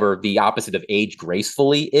 whatever the opposite of age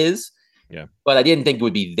gracefully is. Yeah. But I didn't think it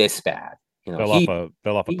would be this bad. Fell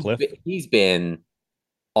off a cliff. He's been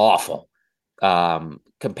awful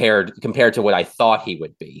compared to what I thought he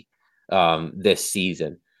would be this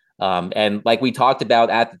season. And like we talked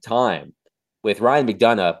about at the time with Ryan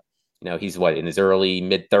McDonough, he's in his early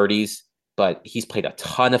mid 30s, but he's played a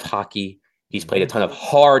ton of hockey. He's played a ton of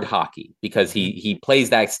hard hockey because he plays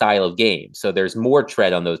that style of game. So there's more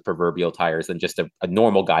tread on those proverbial tires than just a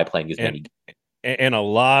normal guy playing as many. And a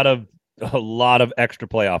lot of extra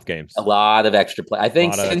playoff games. A lot of extra play. I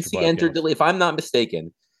think since he entered the league, if I'm not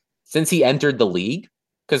mistaken, since he entered the league,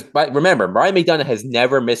 because remember, Ryan McDonough has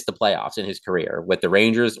never missed the playoffs in his career with the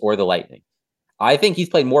Rangers or the Lightning. I think he's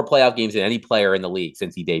played more playoff games than any player in the league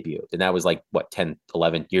since he debuted. And that was 10,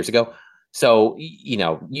 11 years ago. So,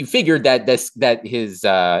 you figured that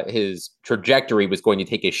his trajectory was going to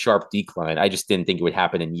take a sharp decline. I just didn't think it would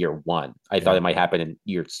happen in year 1. I thought it might happen in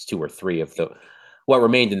years 2 or 3 of what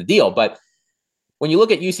remained in the deal. But when you look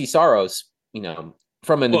at UC Saros,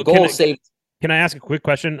 from a goal saved. Can I ask a quick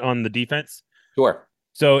question on the defense? Sure.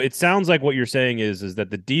 So it sounds like what you're saying is that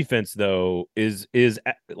the defense, though, is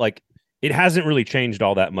like, it hasn't really changed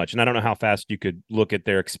all that much. And I don't know how fast you could look at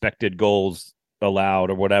their expected goals allowed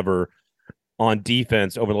or whatever on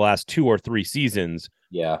defense over the last 2 or 3 seasons.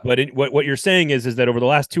 Yeah. But what you're saying is that over the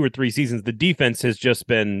last 2 or 3 seasons, the defense has just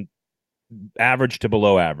been average to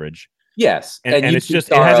below average. Yes. And it's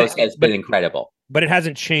just, has been incredible. But it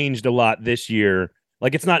hasn't changed a lot this year.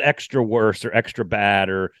 Like, it's not extra worse or extra bad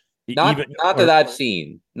or not that I've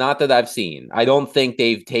seen. Not that I've seen. I don't think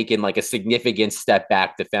they've taken a significant step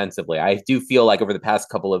back defensively. I do feel like over the past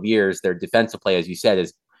couple of years, their defensive play, as you said,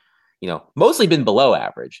 is, mostly been below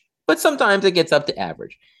average. But sometimes it gets up to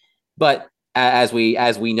average. But as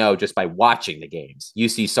we know, just by watching the games,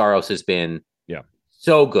 UC Saros has been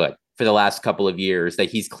so good for the last couple of years that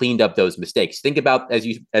he's cleaned up those mistakes. Think about, as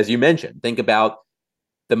you mentioned, think about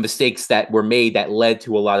the mistakes that were made that led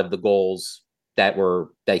to a lot of the goals that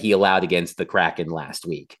he allowed against the Kraken last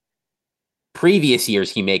week. Previous years,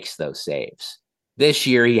 he makes those saves. This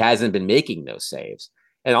year, he hasn't been making those saves.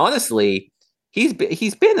 And honestly, he's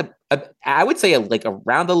been I would say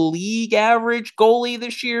around a league average goalie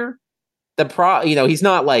this year. He's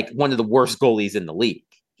not one of the worst goalies in the league.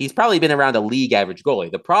 He's probably been around a league average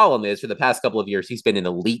goalie. The problem is, for the past couple of years, he's been an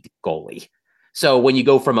elite goalie. So when you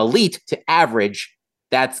go from elite to average,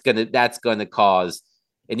 that's gonna cause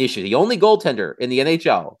an issue. The only goaltender in the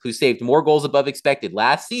NHL who saved more goals above expected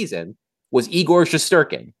last season was Igor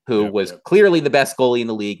Shesterkin, who was clearly the best goalie in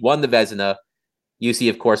the league, won the Vezina. UC,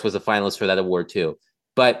 of course, was a finalist for that award too.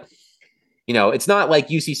 But it's not like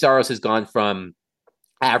UC Saros has gone from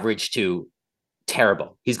average to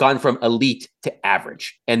terrible. He's gone from elite to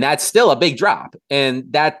average, and that's still a big drop.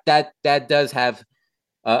 And that does have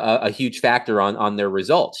a huge factor on their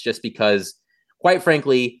results, just because, quite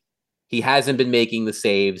frankly, he hasn't been making the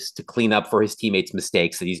saves to clean up for his teammates'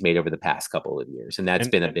 mistakes that he's made over the past couple of years, and that's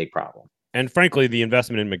been a big problem. And frankly, the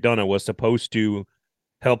investment in McDonough was supposed to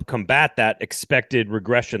help combat that expected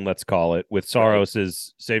regression, let's call it, with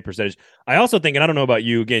Saros's save percentage. I also think, and I don't know about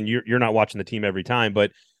you, again, you're not watching the team every time,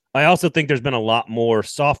 but I also think there's been a lot more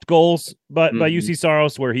soft goals by UC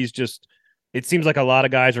Saros, where he's just, it seems like a lot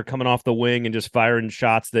of guys are coming off the wing and just firing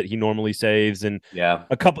shots that he normally saves. And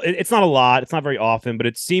a couple, it's not a lot, it's not very often, but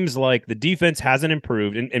it seems like the defense hasn't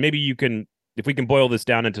improved. And maybe you can, if we can boil this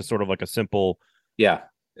down into sort of like a simple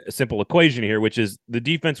equation here, which is the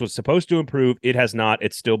defense was supposed to improve. It has not.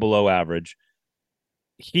 It's still below average.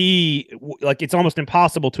 It's almost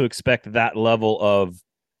impossible to expect that level of,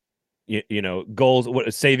 goals,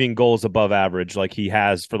 saving goals above average like he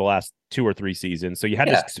has for the last 2 or 3 seasons. So you had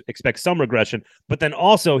to expect some regression, but then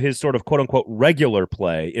also his sort of quote unquote regular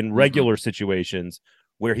play in regular situations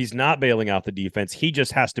where he's not bailing out the defense. He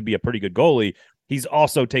just has to be a pretty good goalie. He's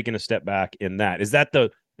also taken a step back in that. Is that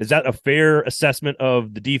a fair assessment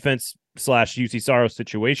of the defense / UC Saros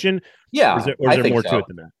situation? Yeah. Or is there more to it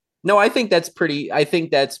than that? No, I think that's pretty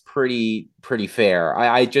fair.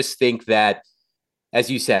 I just think that,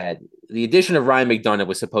 as you said, the addition of Ryan McDonough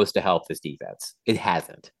was supposed to help this defense. It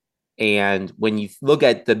hasn't. And when you look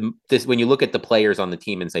at the players on the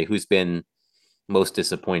team and say who's been most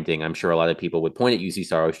disappointing, I'm sure a lot of people would point at UC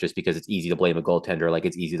Saros just because it's easy to blame a goaltender, like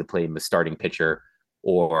it's easy to blame a starting pitcher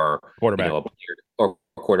or quarterback, a player or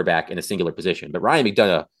quarterback in a singular position. But Ryan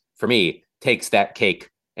McDonough, for me, takes that cake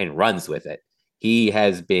and runs with it. He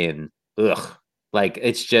has been like,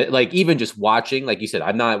 it's just like, even just watching, like you said,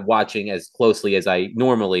 I'm not watching as closely as I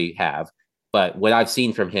normally have, but what I've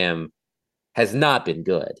seen from him has not been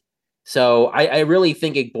good. So I really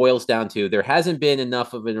think it boils down to there hasn't been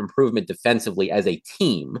enough of an improvement defensively as a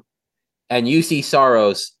team. And UC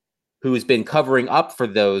Saros, who's been covering up for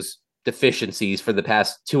those deficiencies for the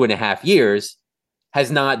past 2.5 years,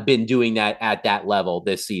 has not been doing that at that level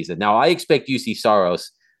this season. Now, I expect UC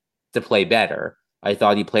Saros to play better. I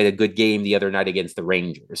thought he played a good game the other night against the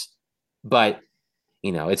Rangers. But,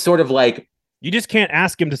 it's sort of like, you just can't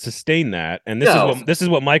ask him to sustain that. And this is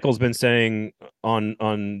what Michael's been saying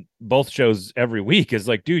on both shows every week, is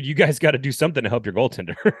like, dude, you guys got to do something to help your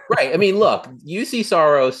goaltender. Right. I mean, look, UC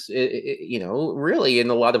Saros, really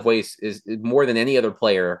in a lot of ways is more than any other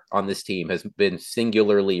player on this team has been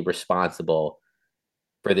singularly responsible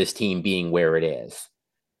for this team being where it is.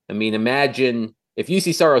 I mean, imagine if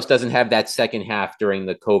UC Saros doesn't have that second half during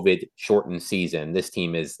the COVID shortened season, this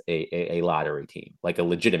team is a lottery team, like a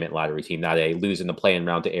legitimate lottery team, not a losing the play-in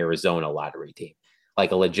round to Arizona lottery team,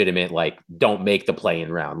 like a legitimate, like don't make the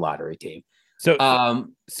play-in round lottery team. So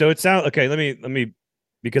it sounds okay. Let me,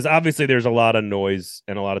 because obviously there's a lot of noise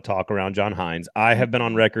and a lot of talk around John Hines. I have been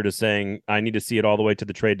on record as saying I need to see it all the way to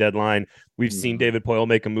the trade deadline. We've seen David Poile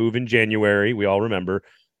make a move in January. We all remember.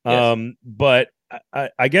 Yes. But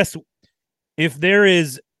I guess if there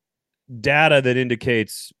is data that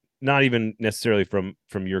indicates, not even necessarily from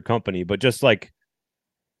your company, but just like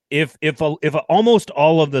if almost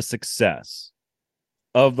all of the success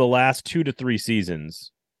of the last 2 to 3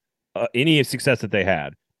 seasons, any success that they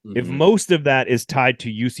had, if most of that is tied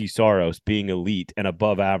to UC Saros being elite and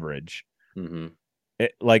above average,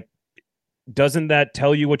 doesn't that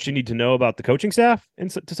tell you what you need to know about the coaching staff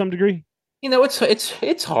to some degree?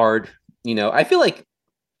 It's hard. I feel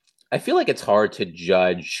like it's hard to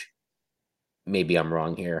judge. Maybe I'm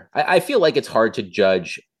wrong here. I feel like it's hard to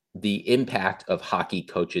judge the impact of hockey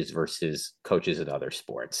coaches versus coaches in other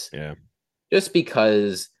sports. Yeah. Just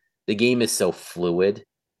because the game is so fluid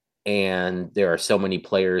and there are so many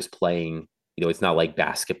players playing, it's not like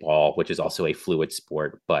basketball, which is also a fluid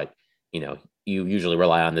sport, but, you usually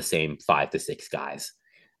rely on the same 5 to 6 guys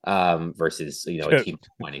versus, a team of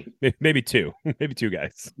 20. Maybe 2. Maybe 2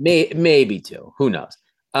 guys. Maybe 2. Who knows?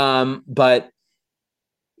 But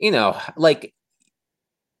I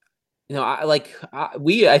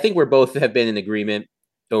think we're both have been in agreement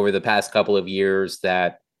over the past couple of years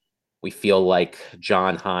that we feel like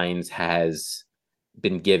John Hines has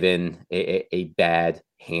been given a bad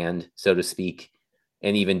hand, so to speak.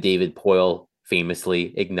 And even David Poile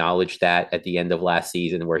famously acknowledged that at the end of last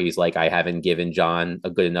season, where he's like, I haven't given John a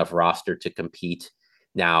good enough roster to compete.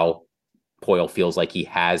 Now Poile feels like he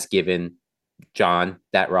has given John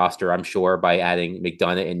that roster, I'm sure, by adding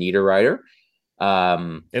McDonough and Niederreiter.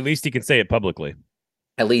 At least he can say it publicly.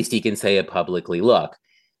 Look,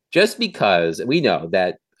 just because we know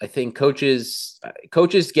that I think coaches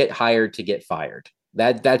get hired to get fired.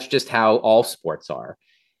 That's just how all sports are.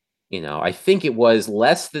 I think it was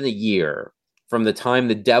less than a year from the time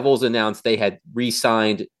the Devils announced they had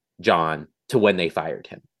re-signed John to when they fired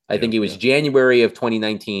him. I think it was January of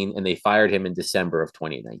 2019, and they fired him in December of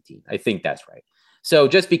 2019. I think that's right. So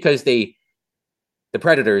just because the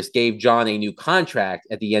Predators gave John a new contract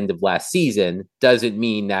at the end of last season doesn't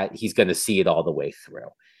mean that he's going to see it all the way through.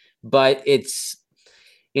 But it's,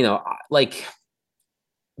 like,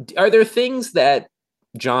 are there things that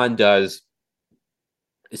John does,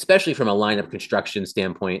 especially from a lineup construction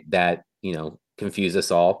standpoint, that, confuse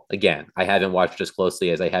us all? Again, I haven't watched as closely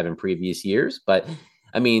as I have in previous years, but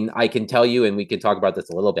I mean, I can tell you, and we can talk about this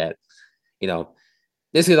a little bit,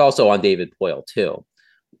 this is also on David Poile too.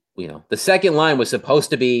 The second line was supposed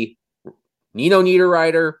to be Nino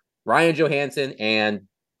Niederreiter, Ryan Johansson, and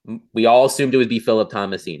we all assumed it would be Philip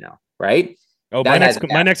Tomasino, right? Oh, my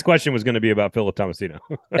next question was going to be about Philip Tomasino.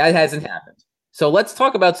 That hasn't happened. So let's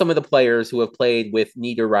talk about some of the players who have played with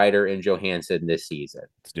Niederreiter and Johansson this season.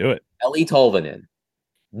 Let's do it. Eli Tolvanen,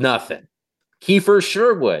 nothing. Kiefer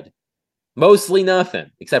Sherwood, mostly nothing,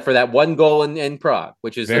 except for that one goal in Prague,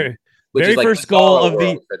 which is very like first goal of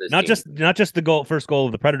the not team. just the first goal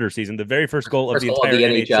of the Predator season, the very first goal of the entire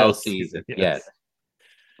NHL season. Yes.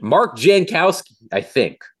 Mark Jankowski, I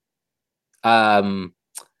think.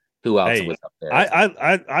 Who else was up there?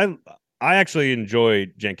 I actually enjoy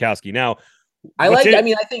Jankowski. Now, I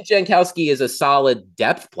think Jankowski is a solid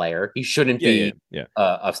depth player. He shouldn't be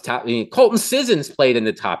a top. Colton Sissons played in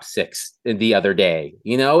the top 6 the other day.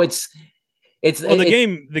 The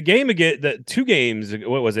game again, the 2 games.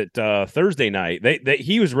 What was it? Thursday night.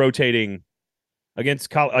 He was rotating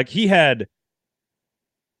against like he had.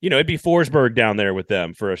 It'd be Forsberg down there with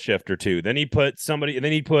them for a shift or 2. Then he put somebody.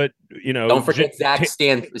 Then he put Don't forget Zach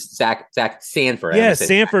Sanford. Yeah,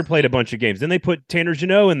 Sanford played a bunch of games. Then they put Tanner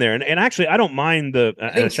Jeannot in there, and actually I don't mind the. I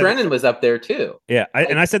think Trennan was up there too. Yeah,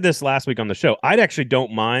 I said this last week on the show. I actually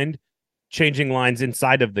don't mind changing lines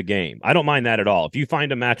inside of the game. I don't mind that at all. If you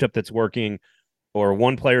find a matchup that's working, or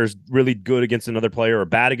one player is really good against another player or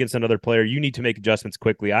bad against another player, you need to make adjustments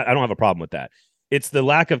quickly. I don't have a problem with that. It's the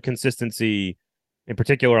lack of consistency, in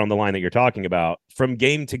particular on the line that you're talking about, from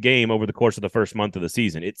game to game over the course of the first month of the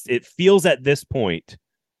season. It feels at this point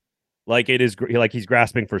like he's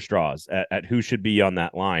grasping for straws at who should be on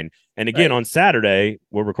that line. And again, on Saturday,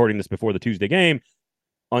 we're recording this before the Tuesday game.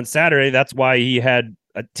 On Saturday, that's why he had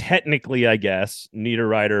technically, I guess,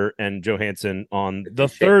 Niederreiter and Johansson on the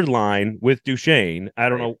third line with Duchesne. I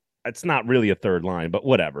don't know. It's not really a third line, but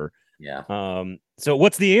whatever. Yeah. So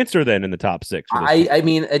what's the answer then in the top 6? I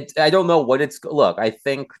mean, I don't know what it's. Look, I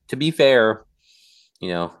think, to be fair,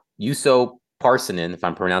 Juuso Parssinen, if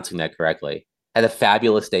I'm pronouncing that correctly, had a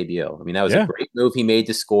fabulous debut. I mean, that was a great move he made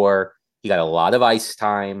to score. He got a lot of ice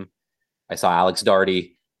time. I saw Alex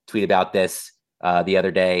Darty tweet about this the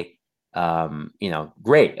other day.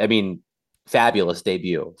 Great. I mean, fabulous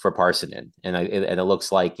debut for Parssinen. And it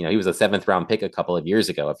looks like, he was a 7th round pick a couple of years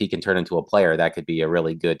ago. If he can turn into a player, that could be a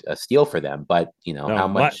really good steal for them. But, how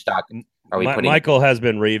much stock are we putting? Michael has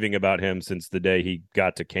been raving about him since the day he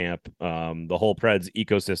got to camp. The whole Preds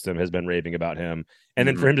ecosystem has been raving about him. And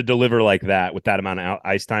then for him to deliver like that with that amount of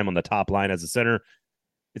ice time on the top line as a center,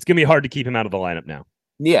 it's going to be hard to keep him out of the lineup now.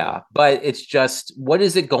 Yeah, but it's just, what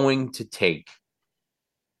is it going to take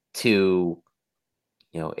to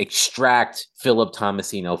extract Philip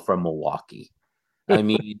Tomasino from Milwaukee? I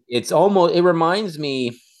mean, it reminds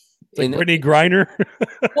me, Brittany Griner.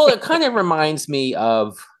 Well, it kind of reminds me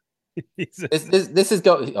of this is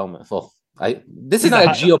not a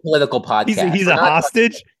geopolitical podcast. He's a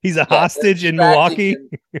hostage. He's a hostage in Milwaukee.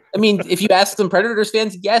 I mean, if you ask some Predators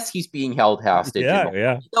fans, yes, he's being held hostage.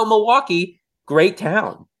 Yeah. Milwaukee, great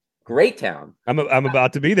town. I'm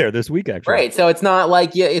about to be there this week, actually. Right. So it's not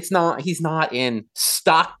like, he's not in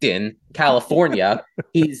Stockton, California.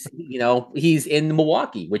 He's in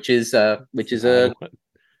Milwaukee, which is Stockton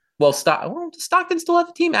still have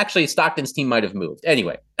a team. Actually, Stockton's team might have moved.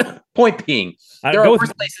 Anyway, point being, there are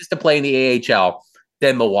worse places to play in the AHL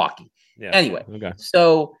than Milwaukee. Yeah. Anyway, okay.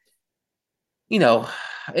 So,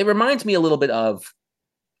 it reminds me a little bit of,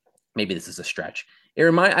 maybe this is a stretch.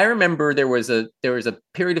 I remember there was a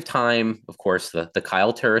period of time, of course, the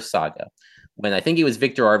Kyle Turris saga, when I think it was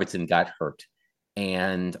Victor Arvidsson got hurt.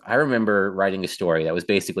 And I remember writing a story that was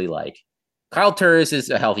basically like, Kyle Turris is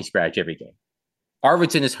a healthy scratch every game.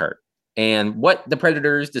 Arvidsson is hurt. And what the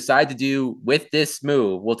Predators decide to do with this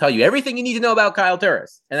move will tell you everything you need to know about Kyle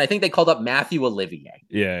Turris. And I think they called up Matthew Olivier.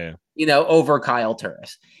 Yeah. Over Kyle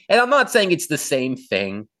Turris. And I'm not saying it's the same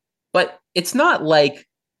thing, but it's not like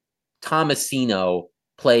Tomasino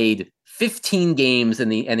played 15 games in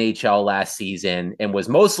the NHL last season and was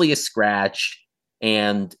mostly a scratch.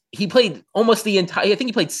 And he played almost the entire, I think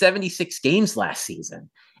he played 76 games last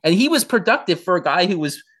season. And he was productive for a guy who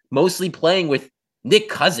was mostly playing with Nick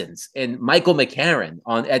Cousins and Michael McCarron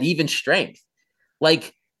at even strength.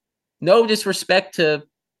 Like, no disrespect to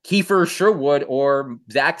Kiefer Sherwood or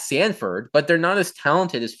Zach Sanford, but they're not as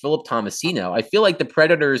talented as Philip Tomasino. I feel like the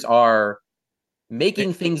Predators are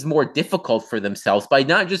making things more difficult for themselves by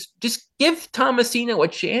not just give Tomasino a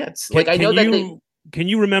chance. Can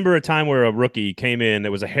you remember a time where a rookie came in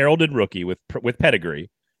that was a heralded rookie with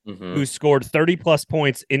pedigree, who scored 30 plus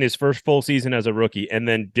points in his first full season as a rookie and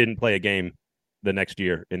then didn't play a game the next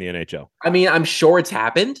year in the NHL? I mean, I'm sure it's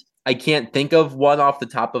happened. I can't think of one off the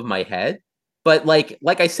top of my head, but like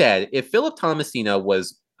I said, if Philip Tomasino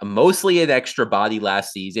was mostly an extra body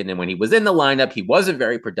last season, and when he was in the lineup, he wasn't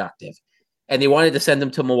very productive, and they wanted to send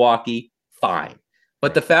him to Milwaukee, fine.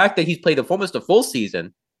 But the fact that he's played almost a full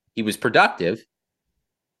season, he was productive,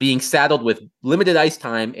 being saddled with limited ice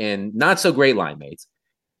time and not so great line mates.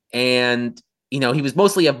 And, he was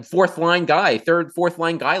mostly a fourth line guy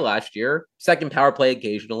last year, second power play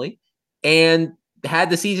occasionally, and had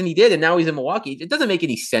the season he did. And now he's in Milwaukee. It doesn't make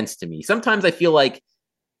any sense to me. Sometimes I feel like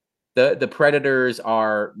the Predators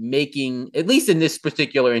are making, at least in this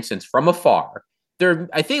particular instance, from afar,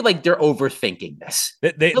 I think like they're overthinking this.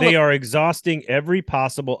 They are exhausting every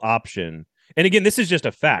possible option. And again, this is just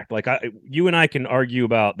a fact. Like you and I can argue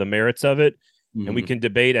about the merits of it, and we can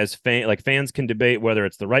debate as fans can debate whether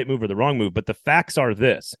it's the right move or the wrong move. But the facts are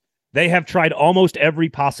this: they have tried almost every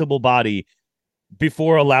possible body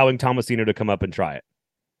before allowing Tomasino to come up and try it.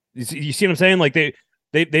 You see what I'm saying? Like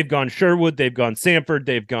they've gone Sherwood, they've gone Sanford,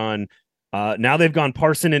 they've gone now they've gone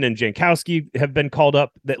Parsonen and Jankowski have been called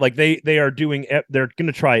up. That like they're going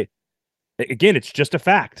to try. Again, it's just a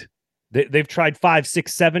fact. They've tried 5,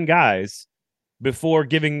 6, 7 guys before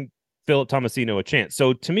giving Philip Tomasino a chance.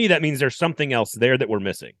 So to me, that means there's something else there that we're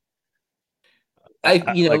missing.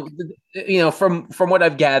 From what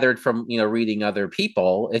I've gathered from, reading other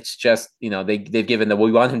people, it's just, they've given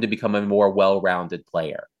we want him to become a more well-rounded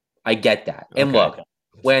player. I get that. Okay. And look,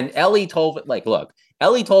 when Ellie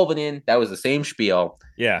Tolvanen, that was the same spiel.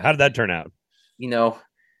 Yeah. How did that turn out?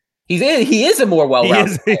 He is a more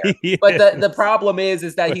well-rounded player. But the problem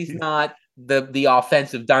is that he's not the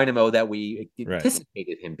offensive dynamo that we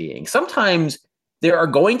anticipated him being. Sometimes there are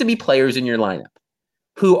going to be players in your lineup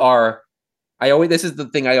who are, this is the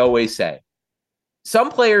thing I always say. Some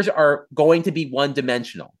players are going to be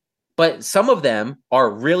one-dimensional, but some of them are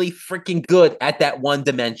really freaking good at that one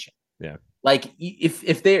dimension. Yeah. Like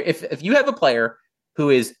if you have a player who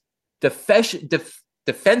is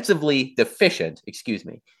defensively deficient,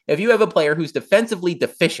 if you have a player who's defensively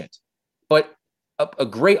deficient, but a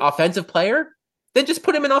great offensive player, then just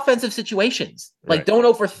put him in offensive situations. Like, don't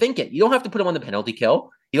overthink it. You don't have to put him on the penalty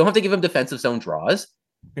kill. You don't have to give him defensive zone draws.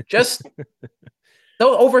 Just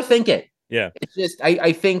don't overthink it. Yeah. It's just,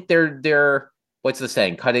 I think they're what's the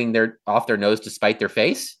saying? Cutting off their nose to spite their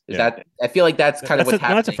face. I feel like that's kind of what's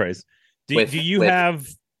happening. That's a phrase. Do you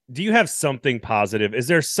have something positive? Is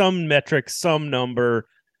there some metric, some number,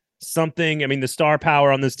 something? I mean, the star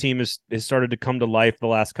power on this team has started to come to life the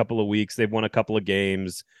last couple of weeks. They've won a couple of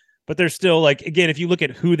games, but they're still like, again, if you look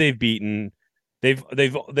at who they've beaten,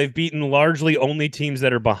 they've beaten largely only teams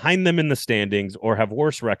that are behind them in the standings or have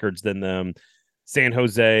worse records than them. San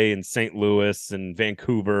Jose and St. Louis and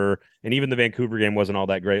Vancouver, and even the Vancouver game wasn't all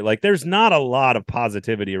that great. Like, there's not a lot of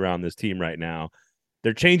positivity around this team right now.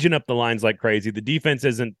 They're changing up the lines like crazy. The defense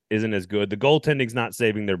isn't as good. The goaltending's not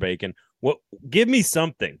saving their bacon. Give me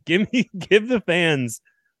something. Give the fans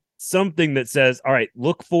something that says, all right,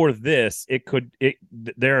 look for this.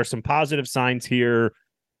 There are some positive signs here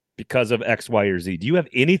because of X, Y, or Z. Do you have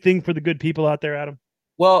anything for the good people out there, Adam?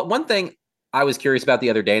 Well, one thing I was curious about the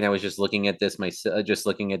other day, and I was just looking at this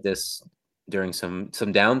during some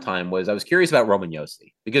downtime, was I was curious about Roman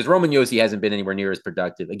Josi, because Roman Josi hasn't been anywhere near as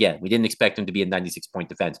productive. Again, we didn't expect him to be a 96-point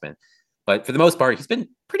defenseman, but for the most part, he's been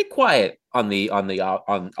pretty quiet on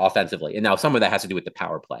offensively. And now some of that has to do with the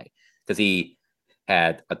power play, because he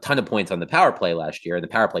had a ton of points on the power play last year, and the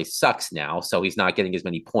power play sucks now, so he's not getting as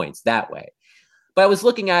many points that way. But I was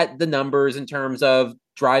looking at the numbers in terms of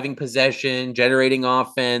driving possession, generating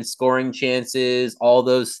offense, scoring chances, all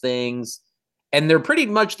those things, and they're pretty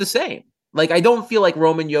much the same. Like, I don't feel like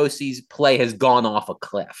Roman Josi's play has gone off a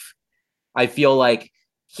cliff. I feel like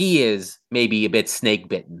he is maybe a bit snake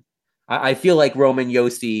bitten. I feel like Roman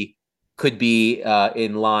Josi could be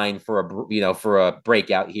in line for a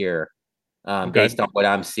breakout here based on what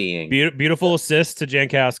I'm seeing. Beautiful assist to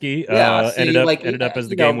Jankowski. Ended up as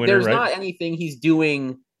the game winner. There's right? not anything he's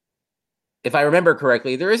doing. If I remember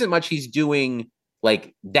correctly, there isn't much he's doing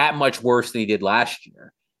like that much worse than he did last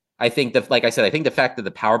year. I think like I said, I think the fact that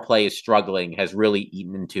the power play is struggling has really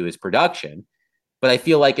eaten into his production. But I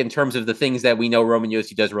feel like in terms of the things that we know Roman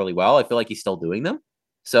Josi does really well, I feel like he's still doing them.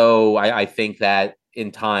 So I think that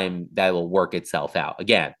in time that will work itself out.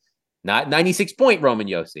 Again, not 96-point Roman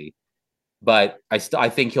Josi, but I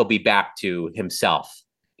think he'll be back to himself,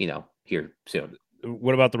 here soon.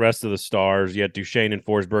 What about the rest of the stars? You had Duchesne and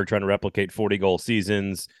Forsberg trying to replicate 40-goal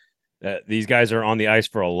seasons. These guys are on the ice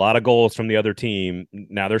for a lot of goals from the other team.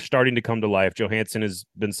 Now they're starting to come to life. Johansson has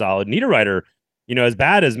been solid. Niederreiter, as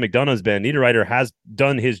bad as McDonough's been, Niederreiter has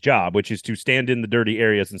done his job, which is to stand in the dirty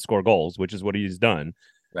areas and score goals, which is what he's done.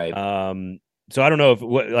 Right. So I don't know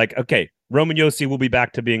okay, Roman Josi will be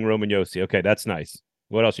back to being Roman Josi. Okay, that's nice.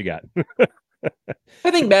 What else you got?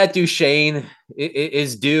 I think Matt Duchesne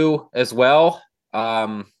is due as well.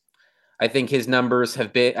 I think his numbers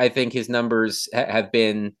have been.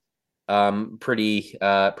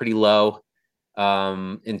 Pretty low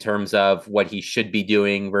in terms of what he should be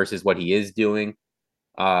doing versus what he is doing.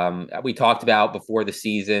 We talked about before the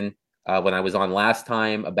season when I was on last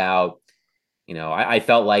time about, I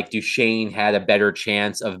felt like Duchesne had a better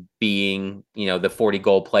chance of being, the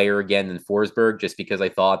 40-goal player again than Forsberg, just because I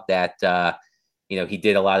thought that, he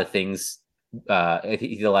did a lot of things.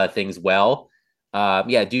 He did a lot of things well.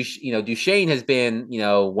 Duchesne has been,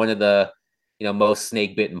 one of the, most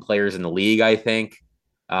snake bitten players in the league, I think.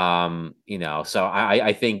 So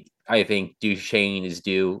I think Duchesne is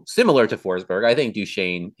due similar to Forsberg. I think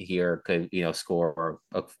Duchesne here could, score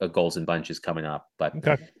a goals in bunches coming up. But,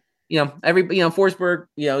 okay. Forsberg,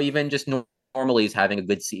 even just normally is having a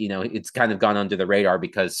good, it's kind of gone under the radar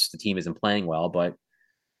because the team isn't playing well, but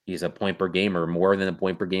he's a point per game or more than a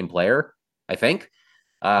point per game player, I think.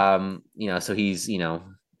 So he's,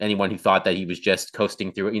 anyone who thought that he was just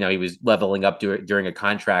coasting through, he was leveling up during a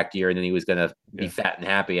contract year and then he was going to be fat and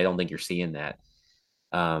happy. I don't think you're seeing that.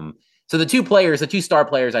 So the two star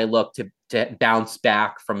players I look to bounce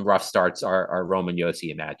back from rough starts are Roman Josi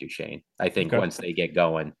and Matt Duchesne. I think once they get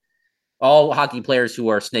going, all hockey players who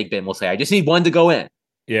are snake bitten will say, I just need one to go in.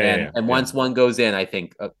 And once one goes in, I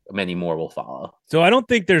think many more will follow. So I don't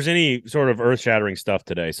think there's any sort of earth-shattering stuff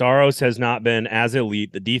today. Saros has not been as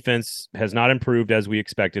elite. The defense has not improved as we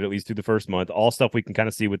expected, at least through the first month. All stuff we can kind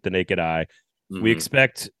of see with the naked eye. Mm-hmm. We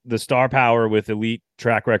expect the star power with elite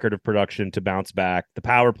track record of production to bounce back. The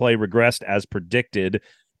power play regressed as predicted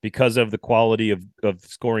because of the quality of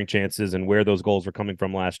scoring chances and where those goals were coming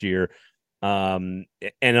from last year. And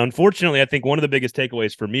unfortunately, I think one of the biggest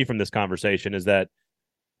takeaways for me from this conversation is that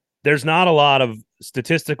there's not a lot of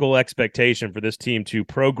statistical expectation for this team to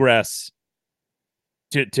progress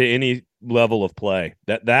to any level of play.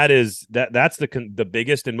 That's the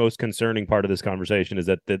biggest and most concerning part of this conversation is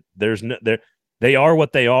that they are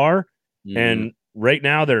what they are, and right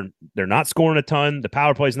now they're not scoring a ton. The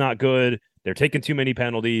power play's not good. They're taking too many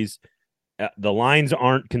penalties. The lines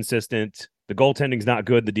aren't consistent. The goaltending's not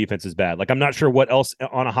good. The defense is bad. Like, I'm not sure what else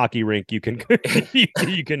on a hockey rink you can you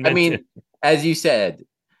can mention. I mean, as you said,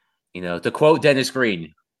 to quote Dennis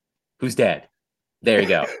Green, who's dead. There you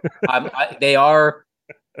go. They are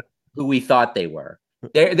who we thought they were.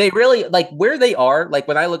 They really, like, where they are, like,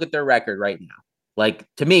 when I look at their record right now, like,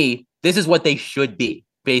 to me, this is what they should be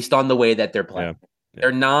based on the way that they're playing. Yeah.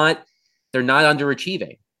 They're not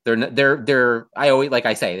underachieving. I always, like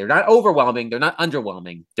I say, they're not overwhelming. They're not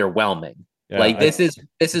underwhelming. They're whelming. Yeah, this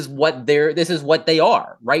is what they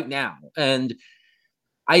are right now. And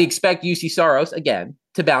I expect UC Saros again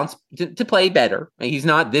to bounce to play better. I mean, he's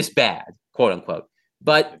not this bad, quote unquote,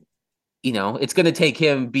 but it's going to take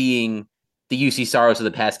him being the UC Saros of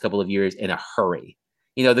the past couple of years in a hurry.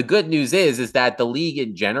 The good news is that the league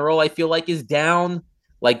in general, I feel like, is down.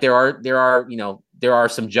 Like there are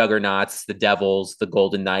some juggernauts, the Devils, the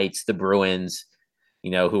Golden Knights, the Bruins,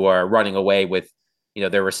 who are running away with,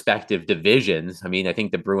 their respective divisions. I mean, I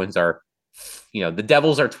think the Bruins are, the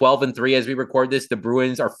Devils are 12-3 as we record this. The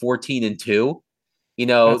Bruins are 14-2.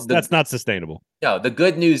 That's not sustainable. No, the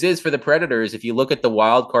good news is for the Predators, if you look at the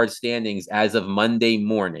wild card standings as of Monday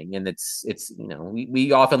morning, and it's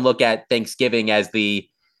we often look at Thanksgiving as the,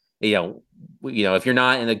 if you're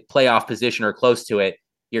not in a playoff position or close to it,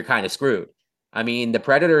 you're kind of screwed. I mean, the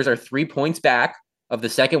Predators are 3 points back of the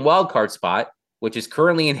second wild card spot, which is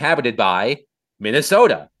currently inhabited by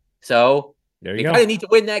Minnesota. So There They you go. kind of need to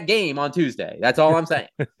win that game on Tuesday. That's all I'm saying.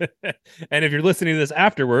 And if you're listening to this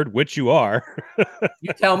afterward, which you are,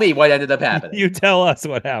 you tell me what ended up happening. You tell us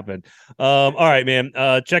what happened. All right, man.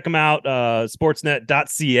 Check them out.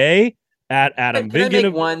 Sportsnet.ca at Adam Can I Vingan.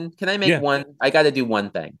 make one? Can I make one? I got to do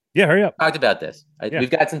one thing. Yeah, hurry up. Talked about this.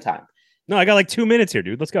 We've got some time. No, I got like 2 minutes here,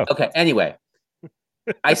 dude. Let's go. Okay. Anyway,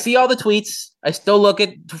 I see all the tweets. I still look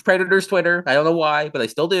at Predator's Twitter. I don't know why, but I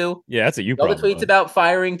still do. Yeah, that's a you all problem. All the tweets about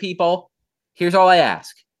firing people. Here's all I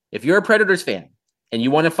ask. If you're a Predators fan and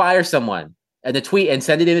you want to fire someone and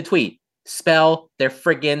send it in a tweet, spell their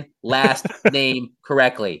friggin' last name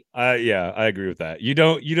correctly. Yeah, I agree with that. You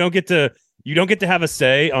don't get to have a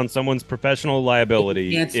say on someone's professional liability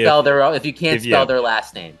if you can't spell their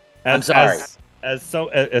last name. I'm sorry.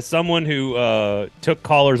 As someone who took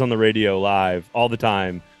callers on the radio live all the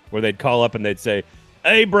time, where they'd call up and they'd say,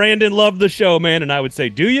 "Hey, Brandon, love the show, man," and I would say,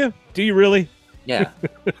 "Do you? Do you really?" Yeah.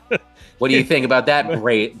 What do you think about that,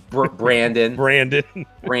 Brandon?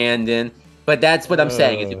 Brandon. But that's what I'm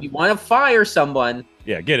saying is if you want to fire someone,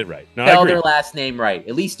 yeah, get it right. No, spell their last name right.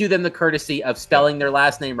 At least do them the courtesy of spelling their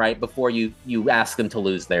last name right before you ask them to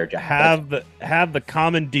lose their job. Have the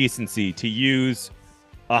common decency to use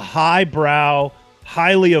a highbrow,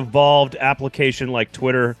 highly evolved application like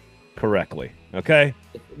Twitter correctly. Okay.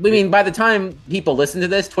 I mean, by the time people listen to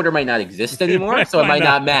this, Twitter might not exist anymore, so it might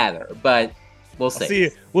not matter. But we'll see.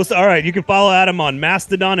 All right. You can follow Adam on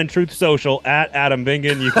Mastodon and Truth Social at Adam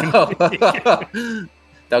Vingan. You can.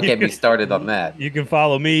 Don't get me started on that. You can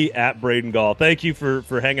follow me at Braden Gall. Thank you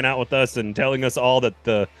for hanging out with us and telling us all that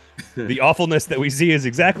the awfulness that we see is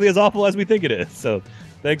exactly as awful as we think it is. So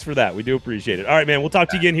thanks for that. We do appreciate it. All right, man. We'll talk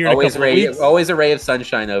to you again here in a couple of weeks. Always a ray of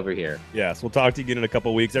sunshine over here. Yes, we'll talk to you again in a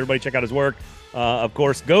couple of weeks. Everybody check out his work. Of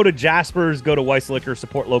course, go to Jasper's, go to Weiss Liquor,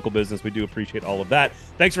 support local business. We do appreciate all of that.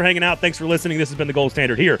 Thanks for hanging out. Thanks for listening. This has been the Gold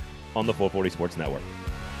Standard here on the 440 Sports Network.